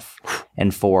spinal health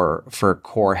and for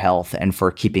core health and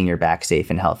for keeping your back safe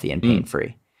and healthy and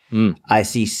pain-free. I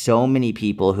see so many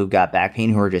people who've got back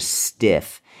pain who are just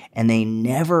stiff and they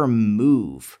never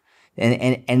move.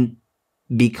 And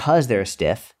because they're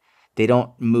stiff, they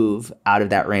don't move out of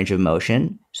that range of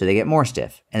motion. So they get more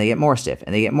stiff and they get more stiff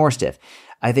and they get more stiff.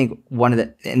 I think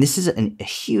and this is a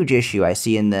huge issue I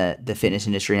see in the fitness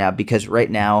industry now, because right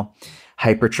now,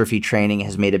 hypertrophy training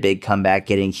has made a big comeback,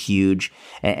 getting huge.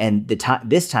 And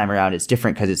this time around, it's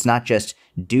different because it's not just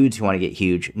dudes who want to get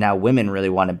huge. Now women really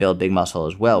want to build big muscle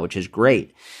as well, which is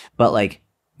great. But like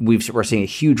we're seeing a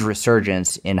huge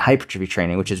resurgence in hypertrophy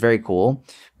training, which is very cool.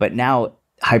 But now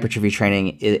hypertrophy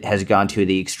training has gone to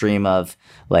the extreme of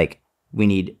like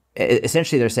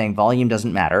essentially they're saying volume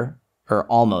doesn't matter, or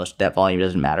almost that volume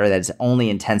doesn't matter. That it's only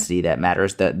intensity that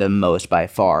matters the most by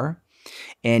far.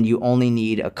 And you only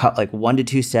need like 1 to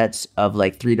 2 sets of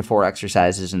like 3 to 4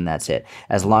 exercises, and that's it,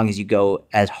 as long as you go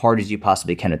as hard as you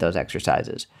possibly can at those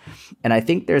exercises. And I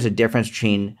think there's a difference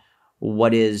between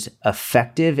what is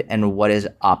effective and what is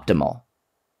optimal,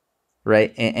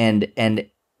 right?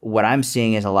 And what I'm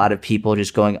seeing is a lot of people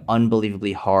just going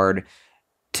unbelievably hard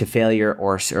to failure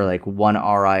or like 1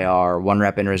 RIR, 1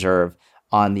 rep in reserve,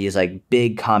 on these like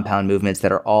big compound movements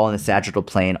that are all in the sagittal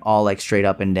plane, all like straight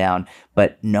up and down,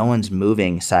 but no one's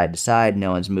moving side to side.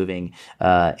 No one's moving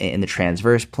in the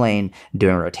transverse plane,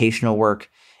 doing rotational work.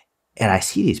 And I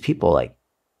see these people like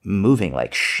moving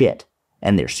like shit,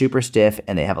 and they're super stiff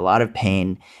and they have a lot of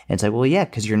pain. And it's like, well, yeah,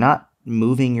 because you're not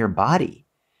moving your body.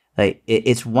 Like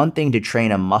it's one thing to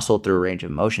train a muscle through a range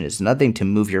of motion. It's another thing to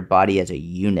move your body as a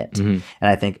unit. Mm-hmm.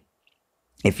 And I think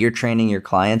if you're training your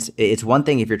clients, it's one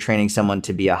thing if you're training someone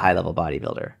to be a high-level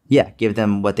bodybuilder. Yeah, give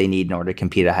them what they need in order to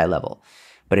compete at a high level.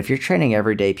 But if you're training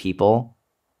everyday people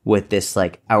with this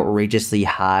like outrageously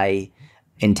high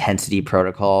intensity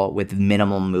protocol with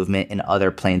minimal movement in other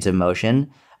planes of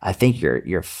motion, I think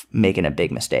you're making a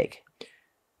big mistake.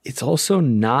 It's also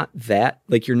not that,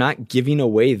 like, you're not giving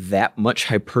away that much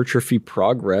hypertrophy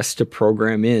progress to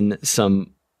program in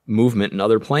some movement in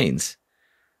other planes.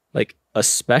 Like,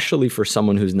 especially for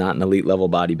someone who's not an elite level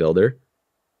bodybuilder,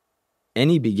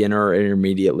 any beginner or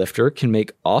intermediate lifter can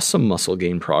make awesome muscle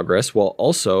gain progress while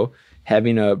also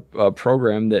having a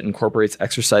program that incorporates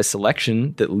exercise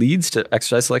selection that leads to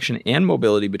exercise selection and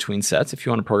mobility between sets, if you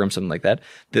want to program something like that,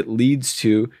 that leads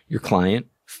to your client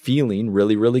feeling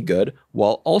really, really good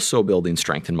while also building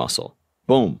strength and muscle.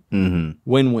 Boom. Mm-hmm.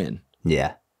 Win-win.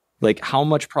 Yeah. Like, how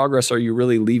much progress are you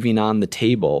really leaving on the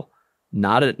table?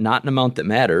 Not an amount that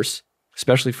matters,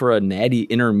 especially for a natty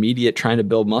intermediate trying to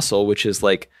build muscle, which is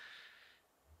like,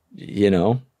 you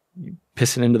know,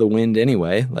 pissing into the wind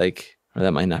anyway. Like, or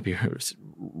that might not be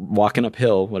walking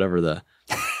uphill, whatever the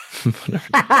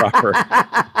proper.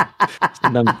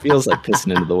 Sometimes feels like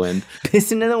pissing into the wind.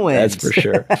 Pissing in the wind. That's for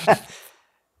sure.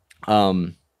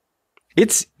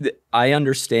 I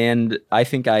understand. I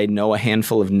think I know a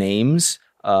handful of names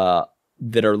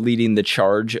that are leading the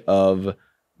charge of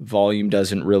volume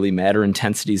doesn't really matter,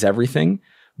 intensity is everything,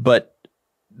 but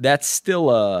that's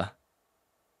still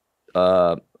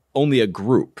only a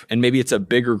group, and maybe it's a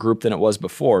bigger group than it was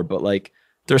before, but like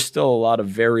there's still a lot of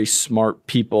very smart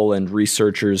people and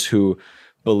researchers who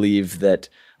believe that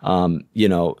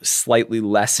slightly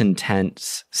less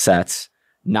intense sets,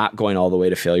 not going all the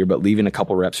way to failure, but leaving a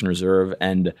couple reps in reserve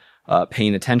and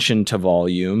paying attention to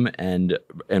volume and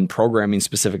programming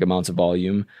specific amounts of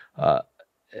volume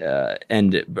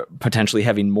and potentially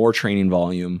having more training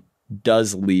volume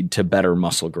does lead to better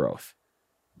muscle growth.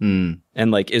 And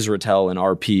like Israetel and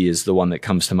RP is the one that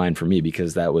comes to mind for me,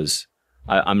 because that was,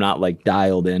 I'm not like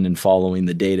dialed in and following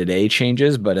the day-to-day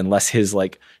changes, but unless his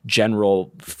like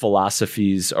general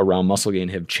philosophies around muscle gain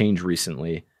have changed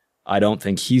recently, I don't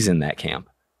think he's in that camp.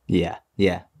 Yeah.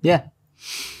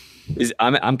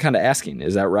 I'm kind of asking,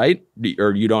 is that right?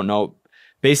 Or you don't know?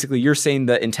 Basically, you're saying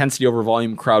the intensity over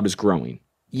volume crowd is growing.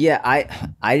 Yeah,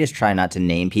 I just try not to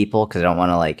name people because I don't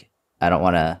want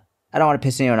to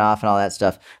piss anyone off and all that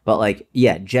stuff. But like,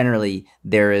 yeah, generally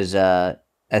there is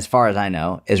as far as I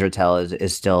know, Israetel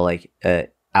is still like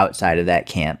outside of that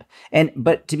camp.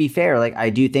 But to be fair, like I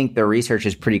do think the research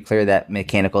is pretty clear that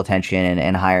mechanical tension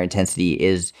and higher intensity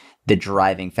is the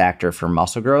driving factor for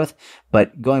muscle growth.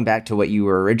 But going back to what you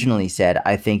were originally said,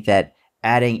 I think that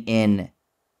adding in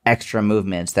extra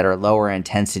movements that are lower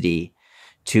intensity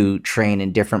to train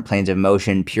in different planes of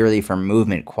motion purely for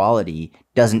movement quality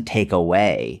doesn't take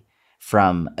away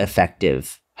from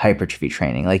effective hypertrophy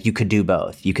training. Like you could do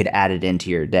both. You could add it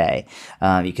into your day.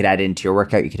 You could add it into your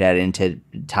workout. You could add it into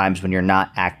times when you're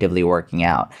not actively working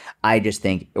out. I just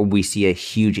think we see a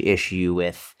huge issue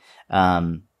with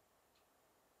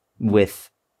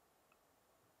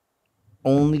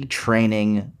only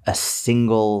training a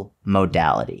single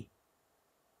modality.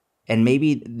 And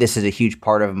maybe this is a huge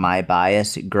part of my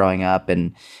bias growing up,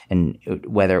 and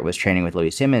whether it was training with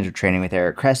Louis Simmons or training with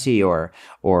Eric Cressy or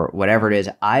whatever it is,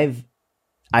 I've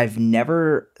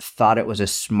never thought it was a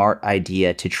smart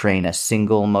idea to train a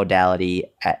single modality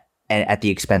at the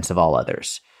expense of all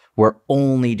others. We're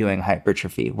only doing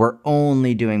hypertrophy. We're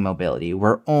only doing mobility.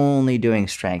 We're only doing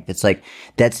strength. It's like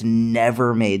that's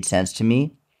never made sense to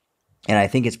me. And I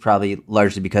think it's probably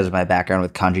largely because of my background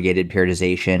with conjugated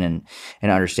periodization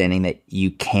and understanding that you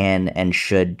can and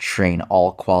should train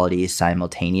all qualities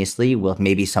simultaneously with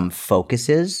maybe some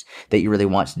focuses that you really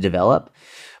want to develop.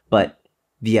 But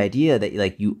the idea that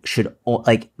like you should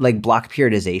like block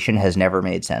periodization has never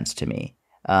made sense to me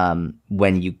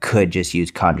when you could just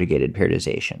use conjugated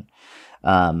periodization.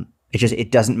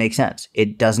 It doesn't make sense.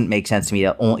 It doesn't make sense to me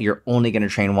that you're only going to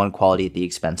train one quality at the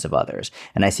expense of others.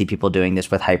 And I see people doing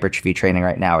this with hypertrophy training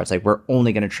right now. It's like, we're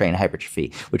only going to train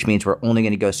hypertrophy, which means we're only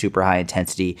going to go super high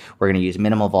intensity. We're going to use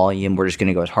minimal volume. We're just going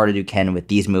to go as hard as you can with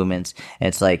these movements. And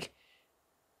it's like,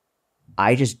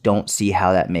 I just don't see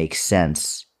how that makes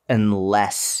sense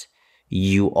unless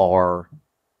you are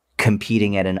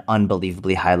competing at an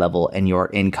unbelievably high level and your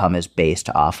income is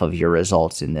based off of your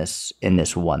results in this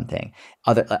one thing.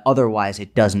 Otherwise,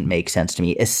 it doesn't make sense to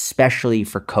me, especially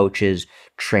for coaches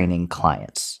training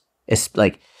clients. It's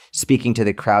like, speaking to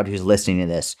the crowd who's listening to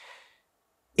this,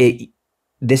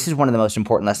 this is one of the most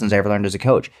important lessons I ever learned as a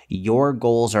coach. Your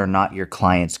goals are not your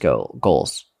client's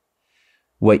goals.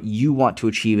 What you want to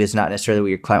achieve is not necessarily what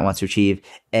your client wants to achieve.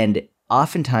 And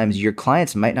oftentimes your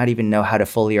clients might not even know how to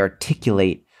fully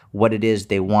articulate what it is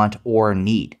they want or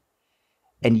need.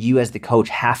 And you as the coach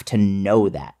have to know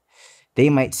that. They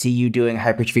might see you doing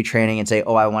hypertrophy training and say,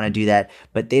 oh, I want to do that.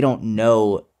 But they don't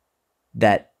know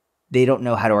that. They don't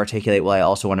know how to articulate, well, I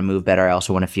also want to move better. I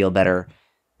also want to feel better.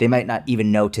 They might not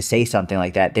even know to say something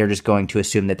like that. They're just going to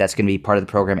assume that that's going to be part of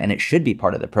the program, and it should be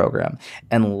part of the program.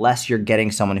 Unless you're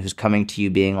getting someone who's coming to you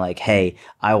being like, hey,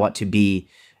 I want to be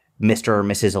Mr. or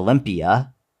Mrs.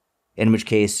 Olympia, in which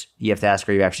case you have to ask,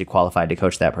 are you actually qualified to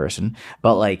coach that person?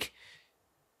 But like,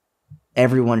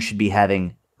 everyone should be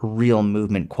having real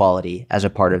movement quality as a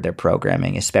part of their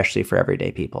programming, especially for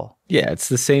everyday people. Yeah, it's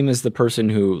the same as the person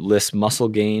who lists muscle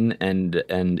gain and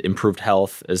improved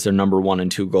health as their number 1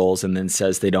 and 2 goals, and then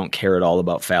says they don't care at all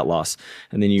about fat loss.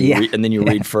 And then you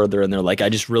read further, and they're like, I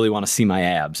just really want to see my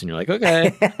abs. And you're like,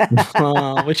 okay,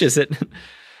 which is it?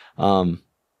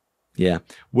 Yeah.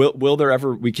 Will there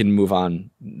ever, we can move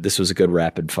on. This was a good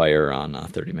rapid fire on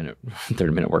 30-minute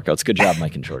workouts. Good job,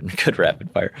 Mike and Jordan. Good rapid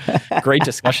fire. Great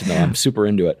discussion though. I'm super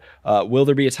into it. Will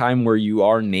there be a time where you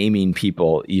are naming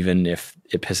people even if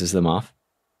it pisses them off?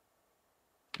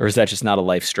 Or is that just not a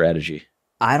life strategy?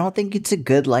 I don't think it's a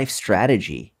good life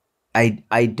strategy.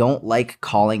 I don't like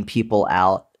calling people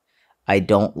out. It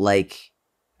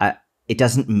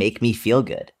doesn't make me feel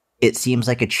good. It seems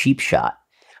like a cheap shot.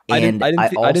 I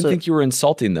didn't think you were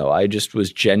insulting, though. I just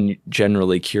was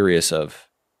generally curious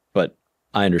but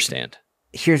I understand.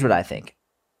 Here's what I think.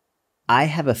 I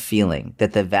have a feeling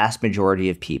that the vast majority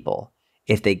of people,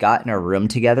 if they got in a room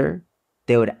together,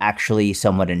 they would actually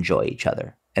somewhat enjoy each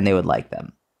other and they would like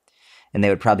them. And they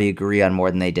would probably agree on more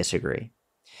than they disagree.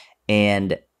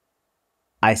 And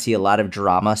I see a lot of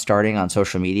drama starting on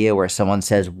social media where someone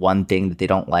says one thing that they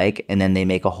don't like, and then they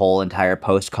make a whole entire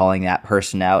post calling that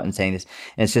person out and saying this.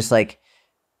 And it's just like,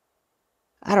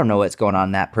 I don't know what's going on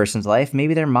in that person's life.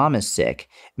 Maybe their mom is sick.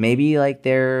 Maybe like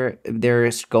they're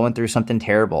going through something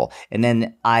terrible. And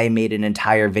then I made an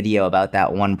entire video about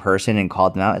that one person and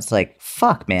called them out. It's like,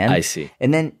 fuck, man. I see.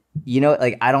 And then,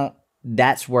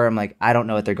 that's where I'm like, I don't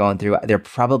know what they're going through. They're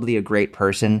probably a great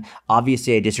person.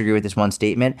 Obviously, I disagree with this one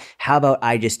statement. How about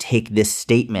I just take this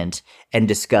statement and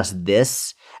discuss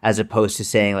this as opposed to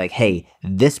saying like, hey,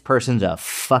 this person's a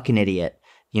fucking idiot.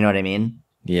 You know what I mean?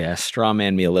 Yeah, straw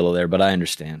man me a little there, but I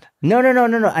understand. No.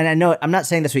 And I know I'm not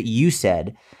saying that's what you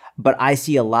said, but I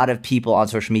see a lot of people on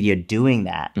social media doing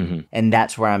that. Mm-hmm. And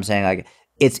that's where I'm saying like,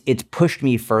 it's pushed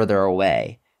me further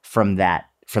away from that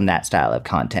style of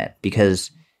content, because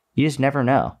you just never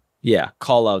know. Yeah,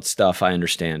 call out stuff, I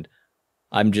understand.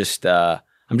 I'm just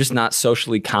not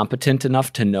socially competent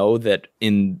enough to know that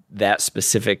in that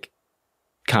specific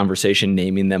conversation,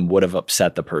 naming them would have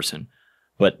upset the person.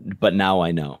 But now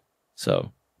I know.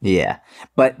 So yeah.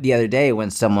 But the other day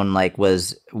when someone like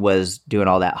was doing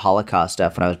all that Holocaust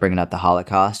stuff, when I was bringing up the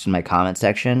Holocaust in my comment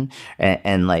section,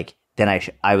 and like then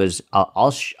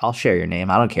I'll share your name.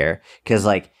 I don't care, because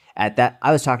like at that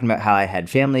I was talking about how I had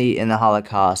family in the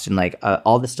Holocaust and like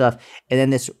all this stuff, and then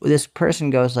this person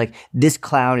goes like, this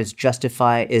clown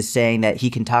is saying that he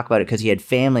can talk about it because he had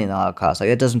family in the Holocaust. Like,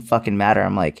 that doesn't fucking matter.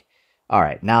 I'm like, all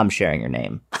right, now I'm sharing your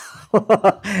name.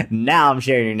 Now I'm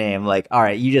sharing your name. Like, all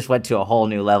right, you just went to a whole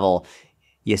new level.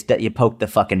 You poked the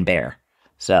fucking bear.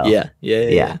 So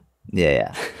yeah.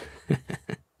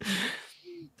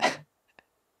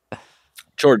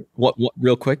 Jordan, what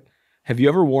real quick, have you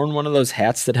ever worn one of those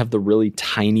hats that have the really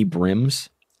tiny brims?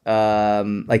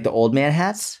 Like the old man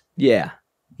hats? Yeah.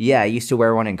 Yeah, I used to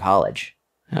wear one in college.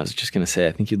 I was just gonna say,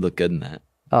 I think you'd look good in that.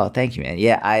 Oh, thank you, man.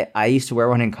 Yeah, I used to wear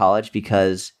one in college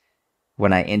because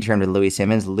when I interned with Louis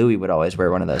Simmons, Louis would always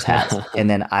wear one of those hats. And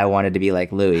then I wanted to be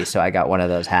like Louis, so I got one of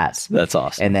those hats. That's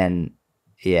awesome. And then,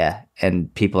 yeah,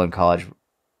 and people in college,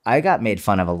 I got made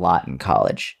fun of a lot in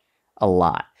college. A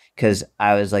lot. Because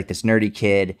I was like this nerdy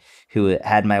kid who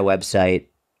had my website,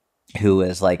 who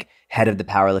was like head of the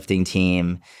powerlifting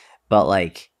team. But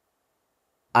like,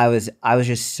 I was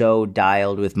just so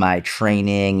dialed with my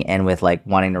training and with like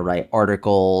wanting to write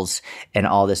articles and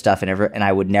all this stuff, and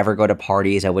I would never go to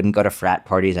parties. I wouldn't go to frat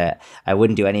parties. I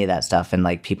wouldn't do any of that stuff. And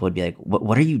like people would be like,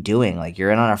 "What are you doing? Like,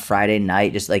 you're in on a Friday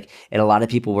night?" Just like, and a lot of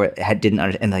people didn't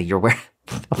understand. And like, you're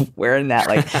wearing that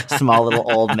like small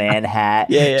little old man hat,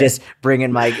 just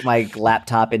bringing my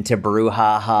laptop into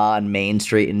Brouhaha on Main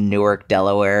Street in Newark,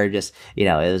 Delaware. Just, it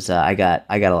was I got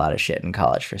a lot of shit in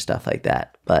college for stuff like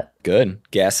that. But good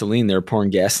gasoline. They're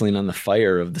pouring gasoline on the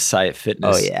fire of the Sciat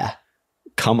Fitness. Oh yeah,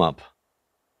 come up.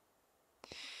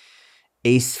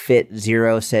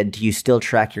 AceFit0 said, "Do you still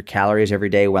track your calories every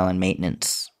day while in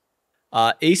maintenance?"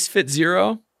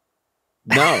 AceFit0,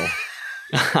 no.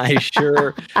 I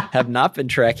sure have not been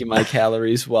tracking my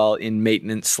calories while in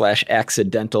maintenance /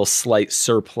 accidental slight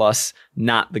surplus,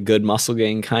 not the good muscle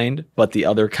gain kind, but the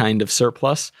other kind of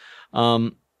surplus.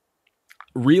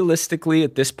 Realistically,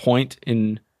 at this point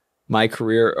in my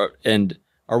career, and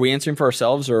are we answering for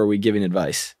ourselves or are we giving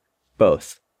advice?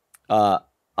 Both.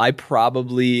 I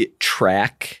probably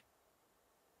track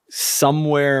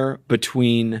somewhere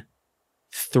between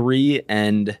 3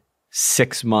 and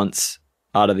 6 months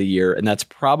out of the year, and that's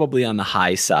probably on the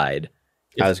high side.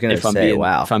 I was going to say,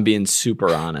 wow. If I'm being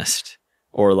super honest,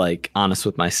 or like honest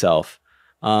with myself.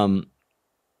 We've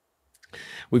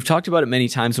talked about it many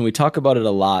times, and we talk about it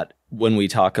a lot when we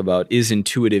talk about, is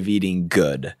intuitive eating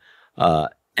good?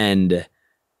 And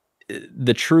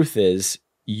the truth is,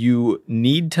 you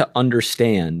need to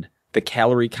understand the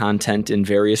calorie content in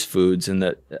various foods and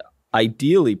the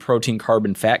ideally protein, carb,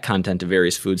 and fat content of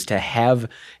various foods to have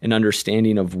an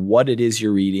understanding of what it is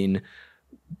you're eating,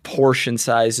 portion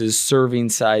sizes, serving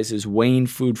sizes, weighing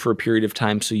food for a period of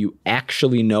time so you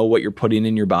actually know what you're putting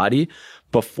in your body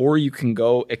before you can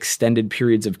go extended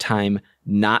periods of time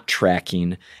not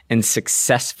tracking and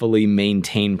successfully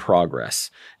maintain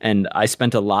progress. And I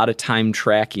spent a lot of time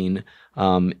tracking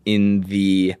in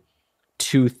the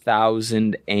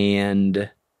 2008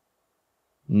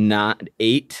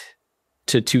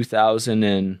 to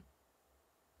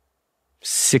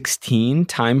 2016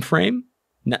 timeframe.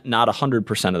 Not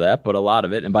 100% of that, but a lot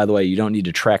of it. And by the way, you don't need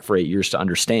to track for 8 years to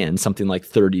understand. Something like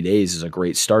 30 days is a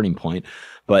great starting point.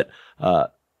 But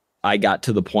I got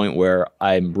to the point where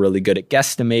I'm really good at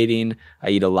guesstimating.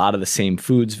 I eat a lot of the same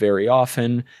foods very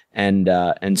often.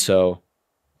 And so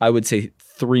I would say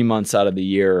 3 months out of the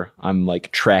year, I'm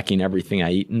like tracking everything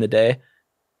I eat in the day.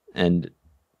 And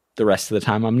the rest of the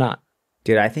time, I'm not.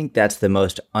 Dude, I think that's the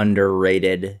most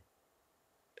underrated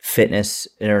fitness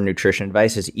or nutrition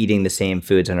advice, is eating the same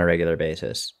foods on a regular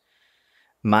basis.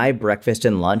 My breakfast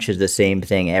and lunch is the same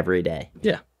thing every day.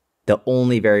 Yeah. The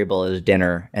only variable is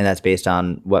dinner, and that's based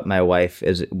on what my wife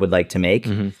would like to make.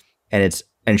 Mm-hmm.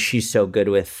 And she's so good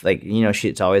with, like,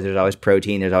 there's always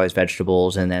protein, there's always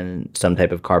vegetables, and then some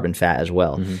type of carb and fat as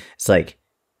well. Mm-hmm. It's like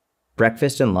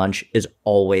breakfast and lunch is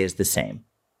always the same.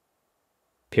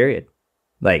 Period.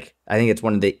 Like, I think it's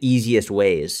one of the easiest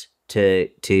ways to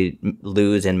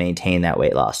lose and maintain that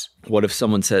weight loss. What if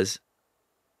someone says,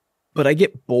 "But I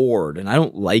get bored and I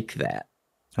don't like that"?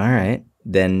 All right.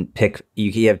 Then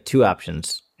you have two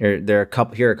options. There are a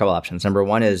couple. Here are a couple options. Number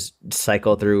one is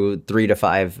cycle through 3 to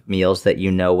 5 meals that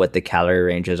you know what the calorie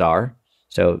ranges are.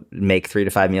 So make 3 to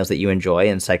 5 meals that you enjoy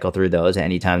and cycle through those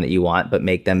anytime that you want, but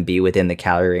make them be within the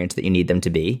calorie range that you need them to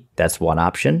be. That's one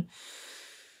option.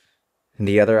 And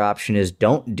the other option is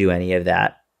don't do any of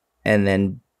that, and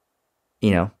then,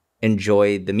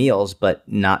 enjoy the meals, but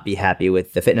not be happy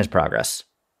with the fitness progress.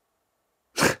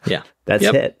 Yeah. That's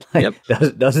it.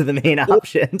 Those are the main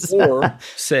options. Or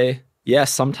say, yeah,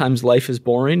 sometimes life is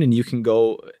boring and you can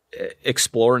go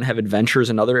explore and have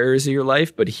adventures in other areas of your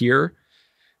life, but here,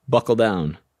 buckle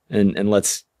down and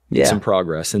let's get some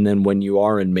progress. And then when you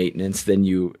are in maintenance, then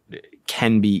you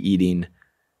can be eating,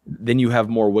 then you have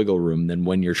more wiggle room than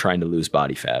when you're trying to lose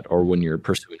body fat or when you're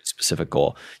pursuing a specific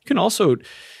goal. You can also,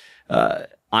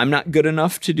 I'm not good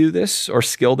enough to do this or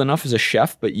skilled enough as a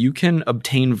chef, but you can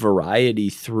obtain variety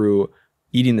through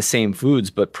eating the same foods,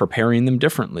 but preparing them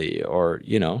differently, or,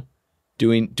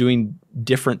 doing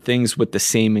different things with the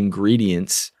same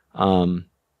ingredients,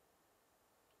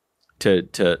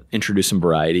 to introduce some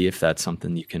variety, if that's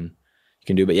something you can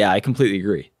do. But yeah, I completely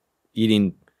agree.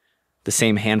 Eating the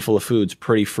same handful of foods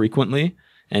pretty frequently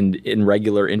and in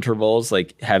regular intervals,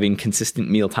 like having consistent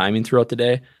meal timing throughout the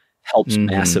day, helps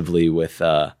massively with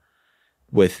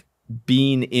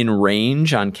being in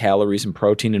range on calories and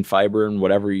protein and fiber and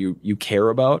whatever you care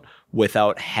about,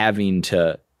 without having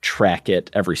to track it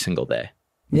every single day.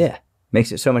 Yeah.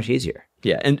 Makes it so much easier.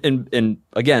 Yeah. And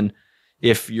again,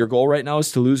 if your goal right now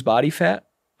is to lose body fat,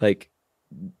 like,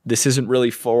 this isn't really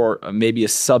for maybe a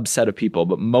subset of people,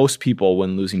 but most people,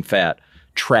 when losing fat,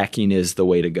 tracking is the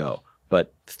way to go.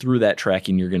 But through that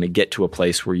tracking, you're going to get to a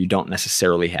place where you don't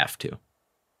necessarily have to.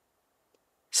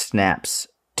 Snaps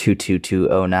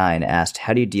 22209 asked,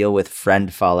 how do you deal with friend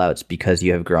fallouts because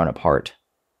you have grown apart?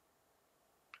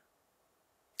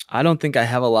 I don't think I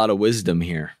have a lot of wisdom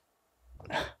here.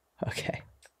 Okay.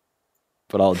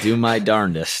 But I'll do my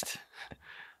darndest.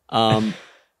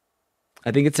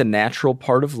 I think it's a natural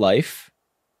part of life.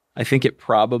 I think it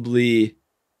probably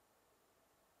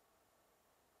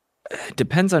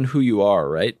depends on who you are,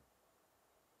 right?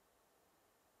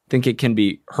 I think it can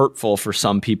be hurtful for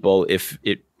some people if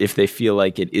they feel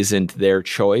like it isn't their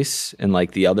choice, and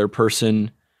like the other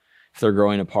person, if they're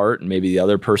growing apart and maybe the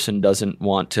other person doesn't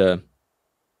want to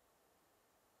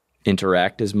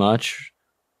interact as much.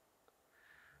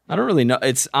 I don't really know.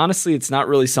 It's not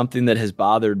really something that has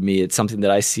bothered me. It's something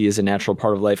that I see as a natural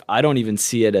part of life. I don't even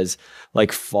see it as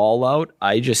like fallout.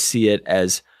 I just see it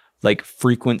as like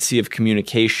frequency of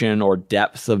communication or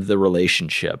depth of the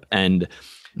relationship. And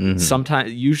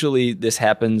sometimes, usually this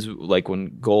happens like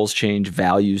when goals change,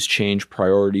 values change,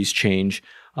 priorities change,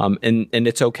 and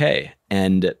it's okay.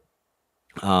 And,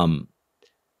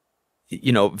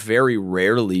 very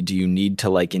rarely do you need to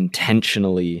like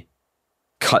intentionally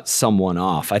cut someone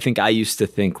off. I think I used to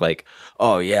think like,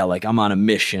 oh yeah, like I'm on a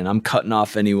mission. I'm cutting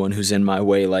off anyone who's in my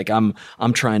way. Like I'm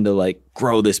trying to like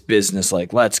grow this business.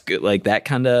 Like let's get like that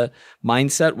kind of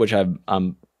mindset, which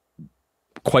I'm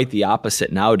quite the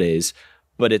opposite nowadays.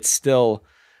 But it's still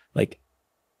like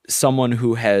someone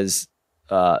who has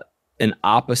an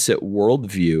opposite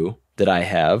worldview that I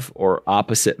have, or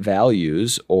opposite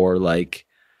values, or like,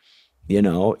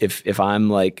 if I'm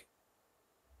like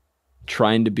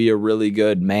trying to be a really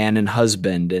good man and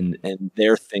husband, and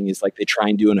their thing is like they try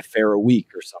and do an affair a week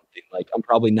or something, like I'm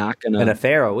probably not gonna. An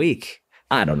affair a week?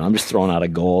 I don't know. I'm just throwing out a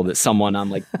goal that someone I'm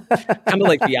like kind of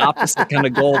like the opposite kind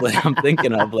of goal that I'm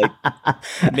thinking of. Like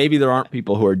maybe there aren't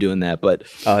people who are doing that, but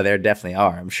oh, there definitely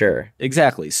are, I'm sure.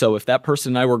 Exactly. So if that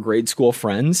person and I were grade school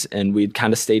friends and we'd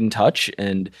kind of stayed in touch,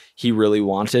 and he really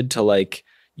wanted to like,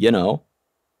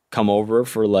 come over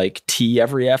for like tea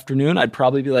every afternoon, I'd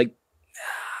probably be like,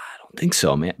 I don't think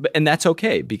so, man. And that's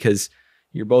okay, because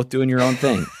you're both doing your own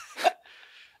thing.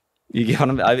 You get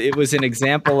what it was an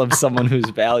example of someone whose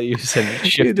values have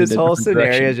shifted. Dude, this whole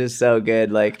scenario is just so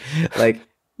good. Like,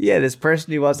 yeah, this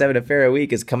person who wants to have an affair a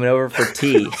week is coming over for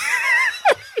tea.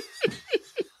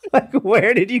 Like,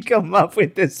 where did you come up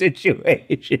with this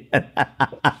situation?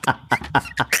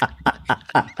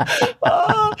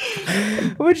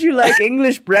 Would you like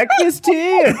English breakfast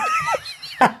tea?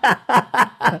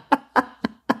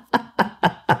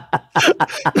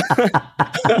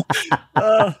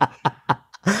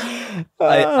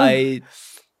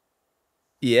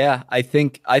 I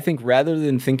think rather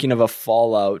than thinking of a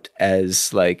fallout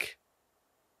as like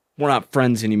we're not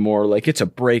friends anymore, like it's a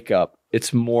breakup,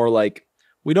 it's more like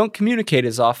we don't communicate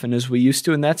as often as we used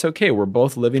to, and that's okay. We're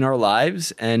both living our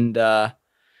lives, and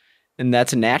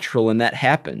that's natural, and that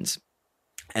happens.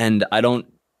 And I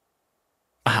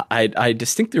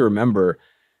distinctly remember,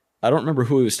 I don't remember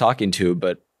who he was talking to,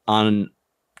 but on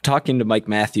talking to Mike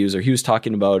Matthews, or he was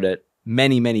talking about it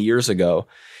many, many years ago.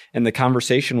 And the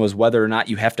conversation was whether or not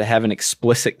you have to have an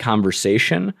explicit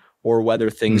conversation or whether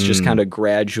things just kind of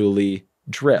gradually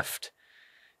drift.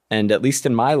 And at least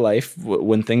in my life,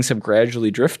 when things have gradually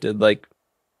drifted, like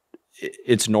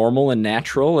it's normal and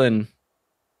natural and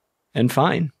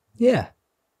fine. Yeah.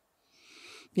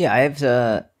 Yeah. I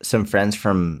have some friends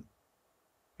from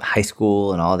high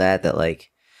school and all that like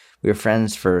we were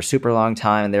friends for a super long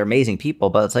time and they're amazing people,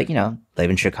 but it's like, you know, live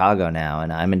in Chicago now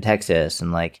and I'm in Texas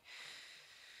and like,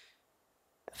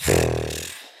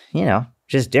 you know,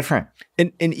 just different.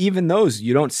 And even those,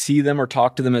 you don't see them or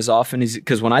talk to them as often as,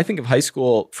 because when I think of high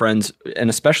school friends, and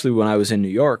especially when I was in New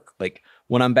York, like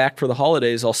when I'm back for the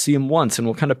holidays, I'll see them once and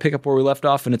we'll kind of pick up where we left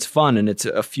off and it's fun and it's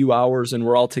a few hours and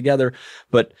we're all together,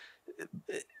 but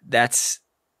that's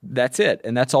it.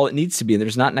 And that's all it needs to be. And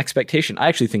there's not an expectation. I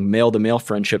actually think male to male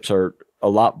friendships are a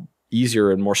lot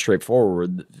easier and more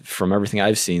straightforward from everything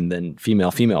I've seen than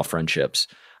female friendships.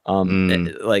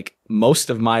 Like most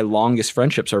of my longest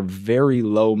friendships are very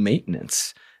low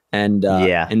maintenance and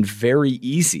very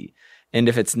easy. And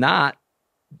if it's not,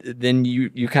 then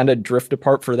you kind of drift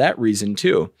apart for that reason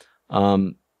too.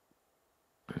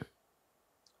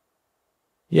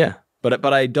 Yeah.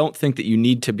 But I don't think that you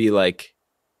need to be like,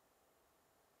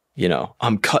 you know,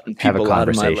 I'm cutting people out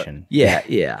of my life. Yeah.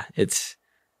 Yeah. It's,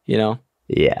 you know,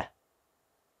 yeah.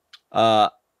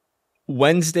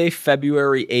 Wednesday,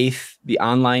 February 8th, the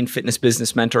online fitness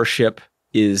business mentorship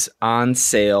is on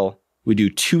sale. We do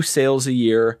 2 sales a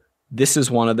year. This is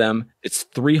one of them. It's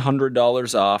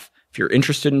 $300 off. If you're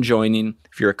interested in joining,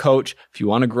 if you're a coach, if you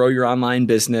want to grow your online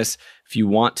business, if you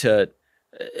want to,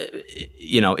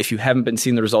 you know, if you haven't been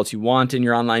seeing the results you want in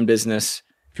your online business,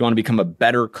 if you want to become a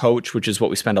better coach, which is what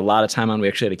we spend a lot of time on. We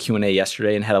actually had a Q&A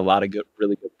yesterday and had a lot of good,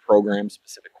 really good program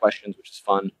specific questions, which is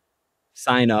fun.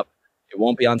 Sign up. It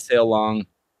won't be on sale long.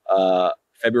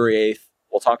 February 8th.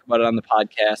 We'll talk about it on the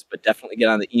podcast, but definitely get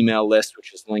on the email list,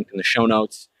 which is linked in the show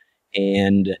notes.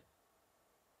 And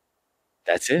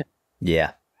that's it.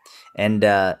 Yeah. And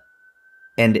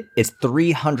it's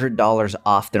 $300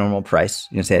 off the normal price.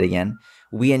 You can say it again.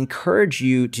 We encourage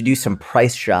you to do some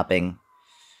price shopping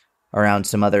around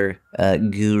some other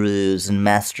gurus and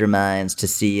masterminds to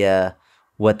see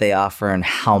what they offer and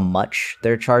how much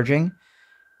they're charging.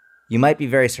 You might be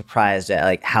very surprised at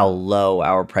like how low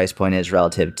our price point is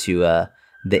relative to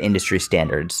the industry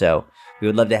standard. So we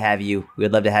would love to have you. We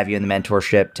would love to have you in the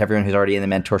mentorship. To everyone who's already in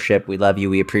the mentorship, we love you.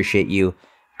 We appreciate you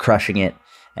crushing it.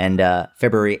 And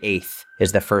February 8th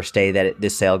is the first day that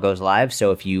this sale goes live.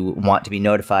 So if you want to be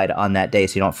notified on that day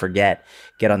so you don't forget,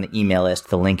 get on the email list.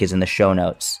 The link is in the show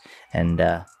notes. And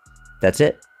that's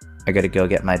it. I got to go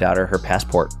get my daughter her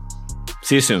passport.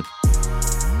 See you soon.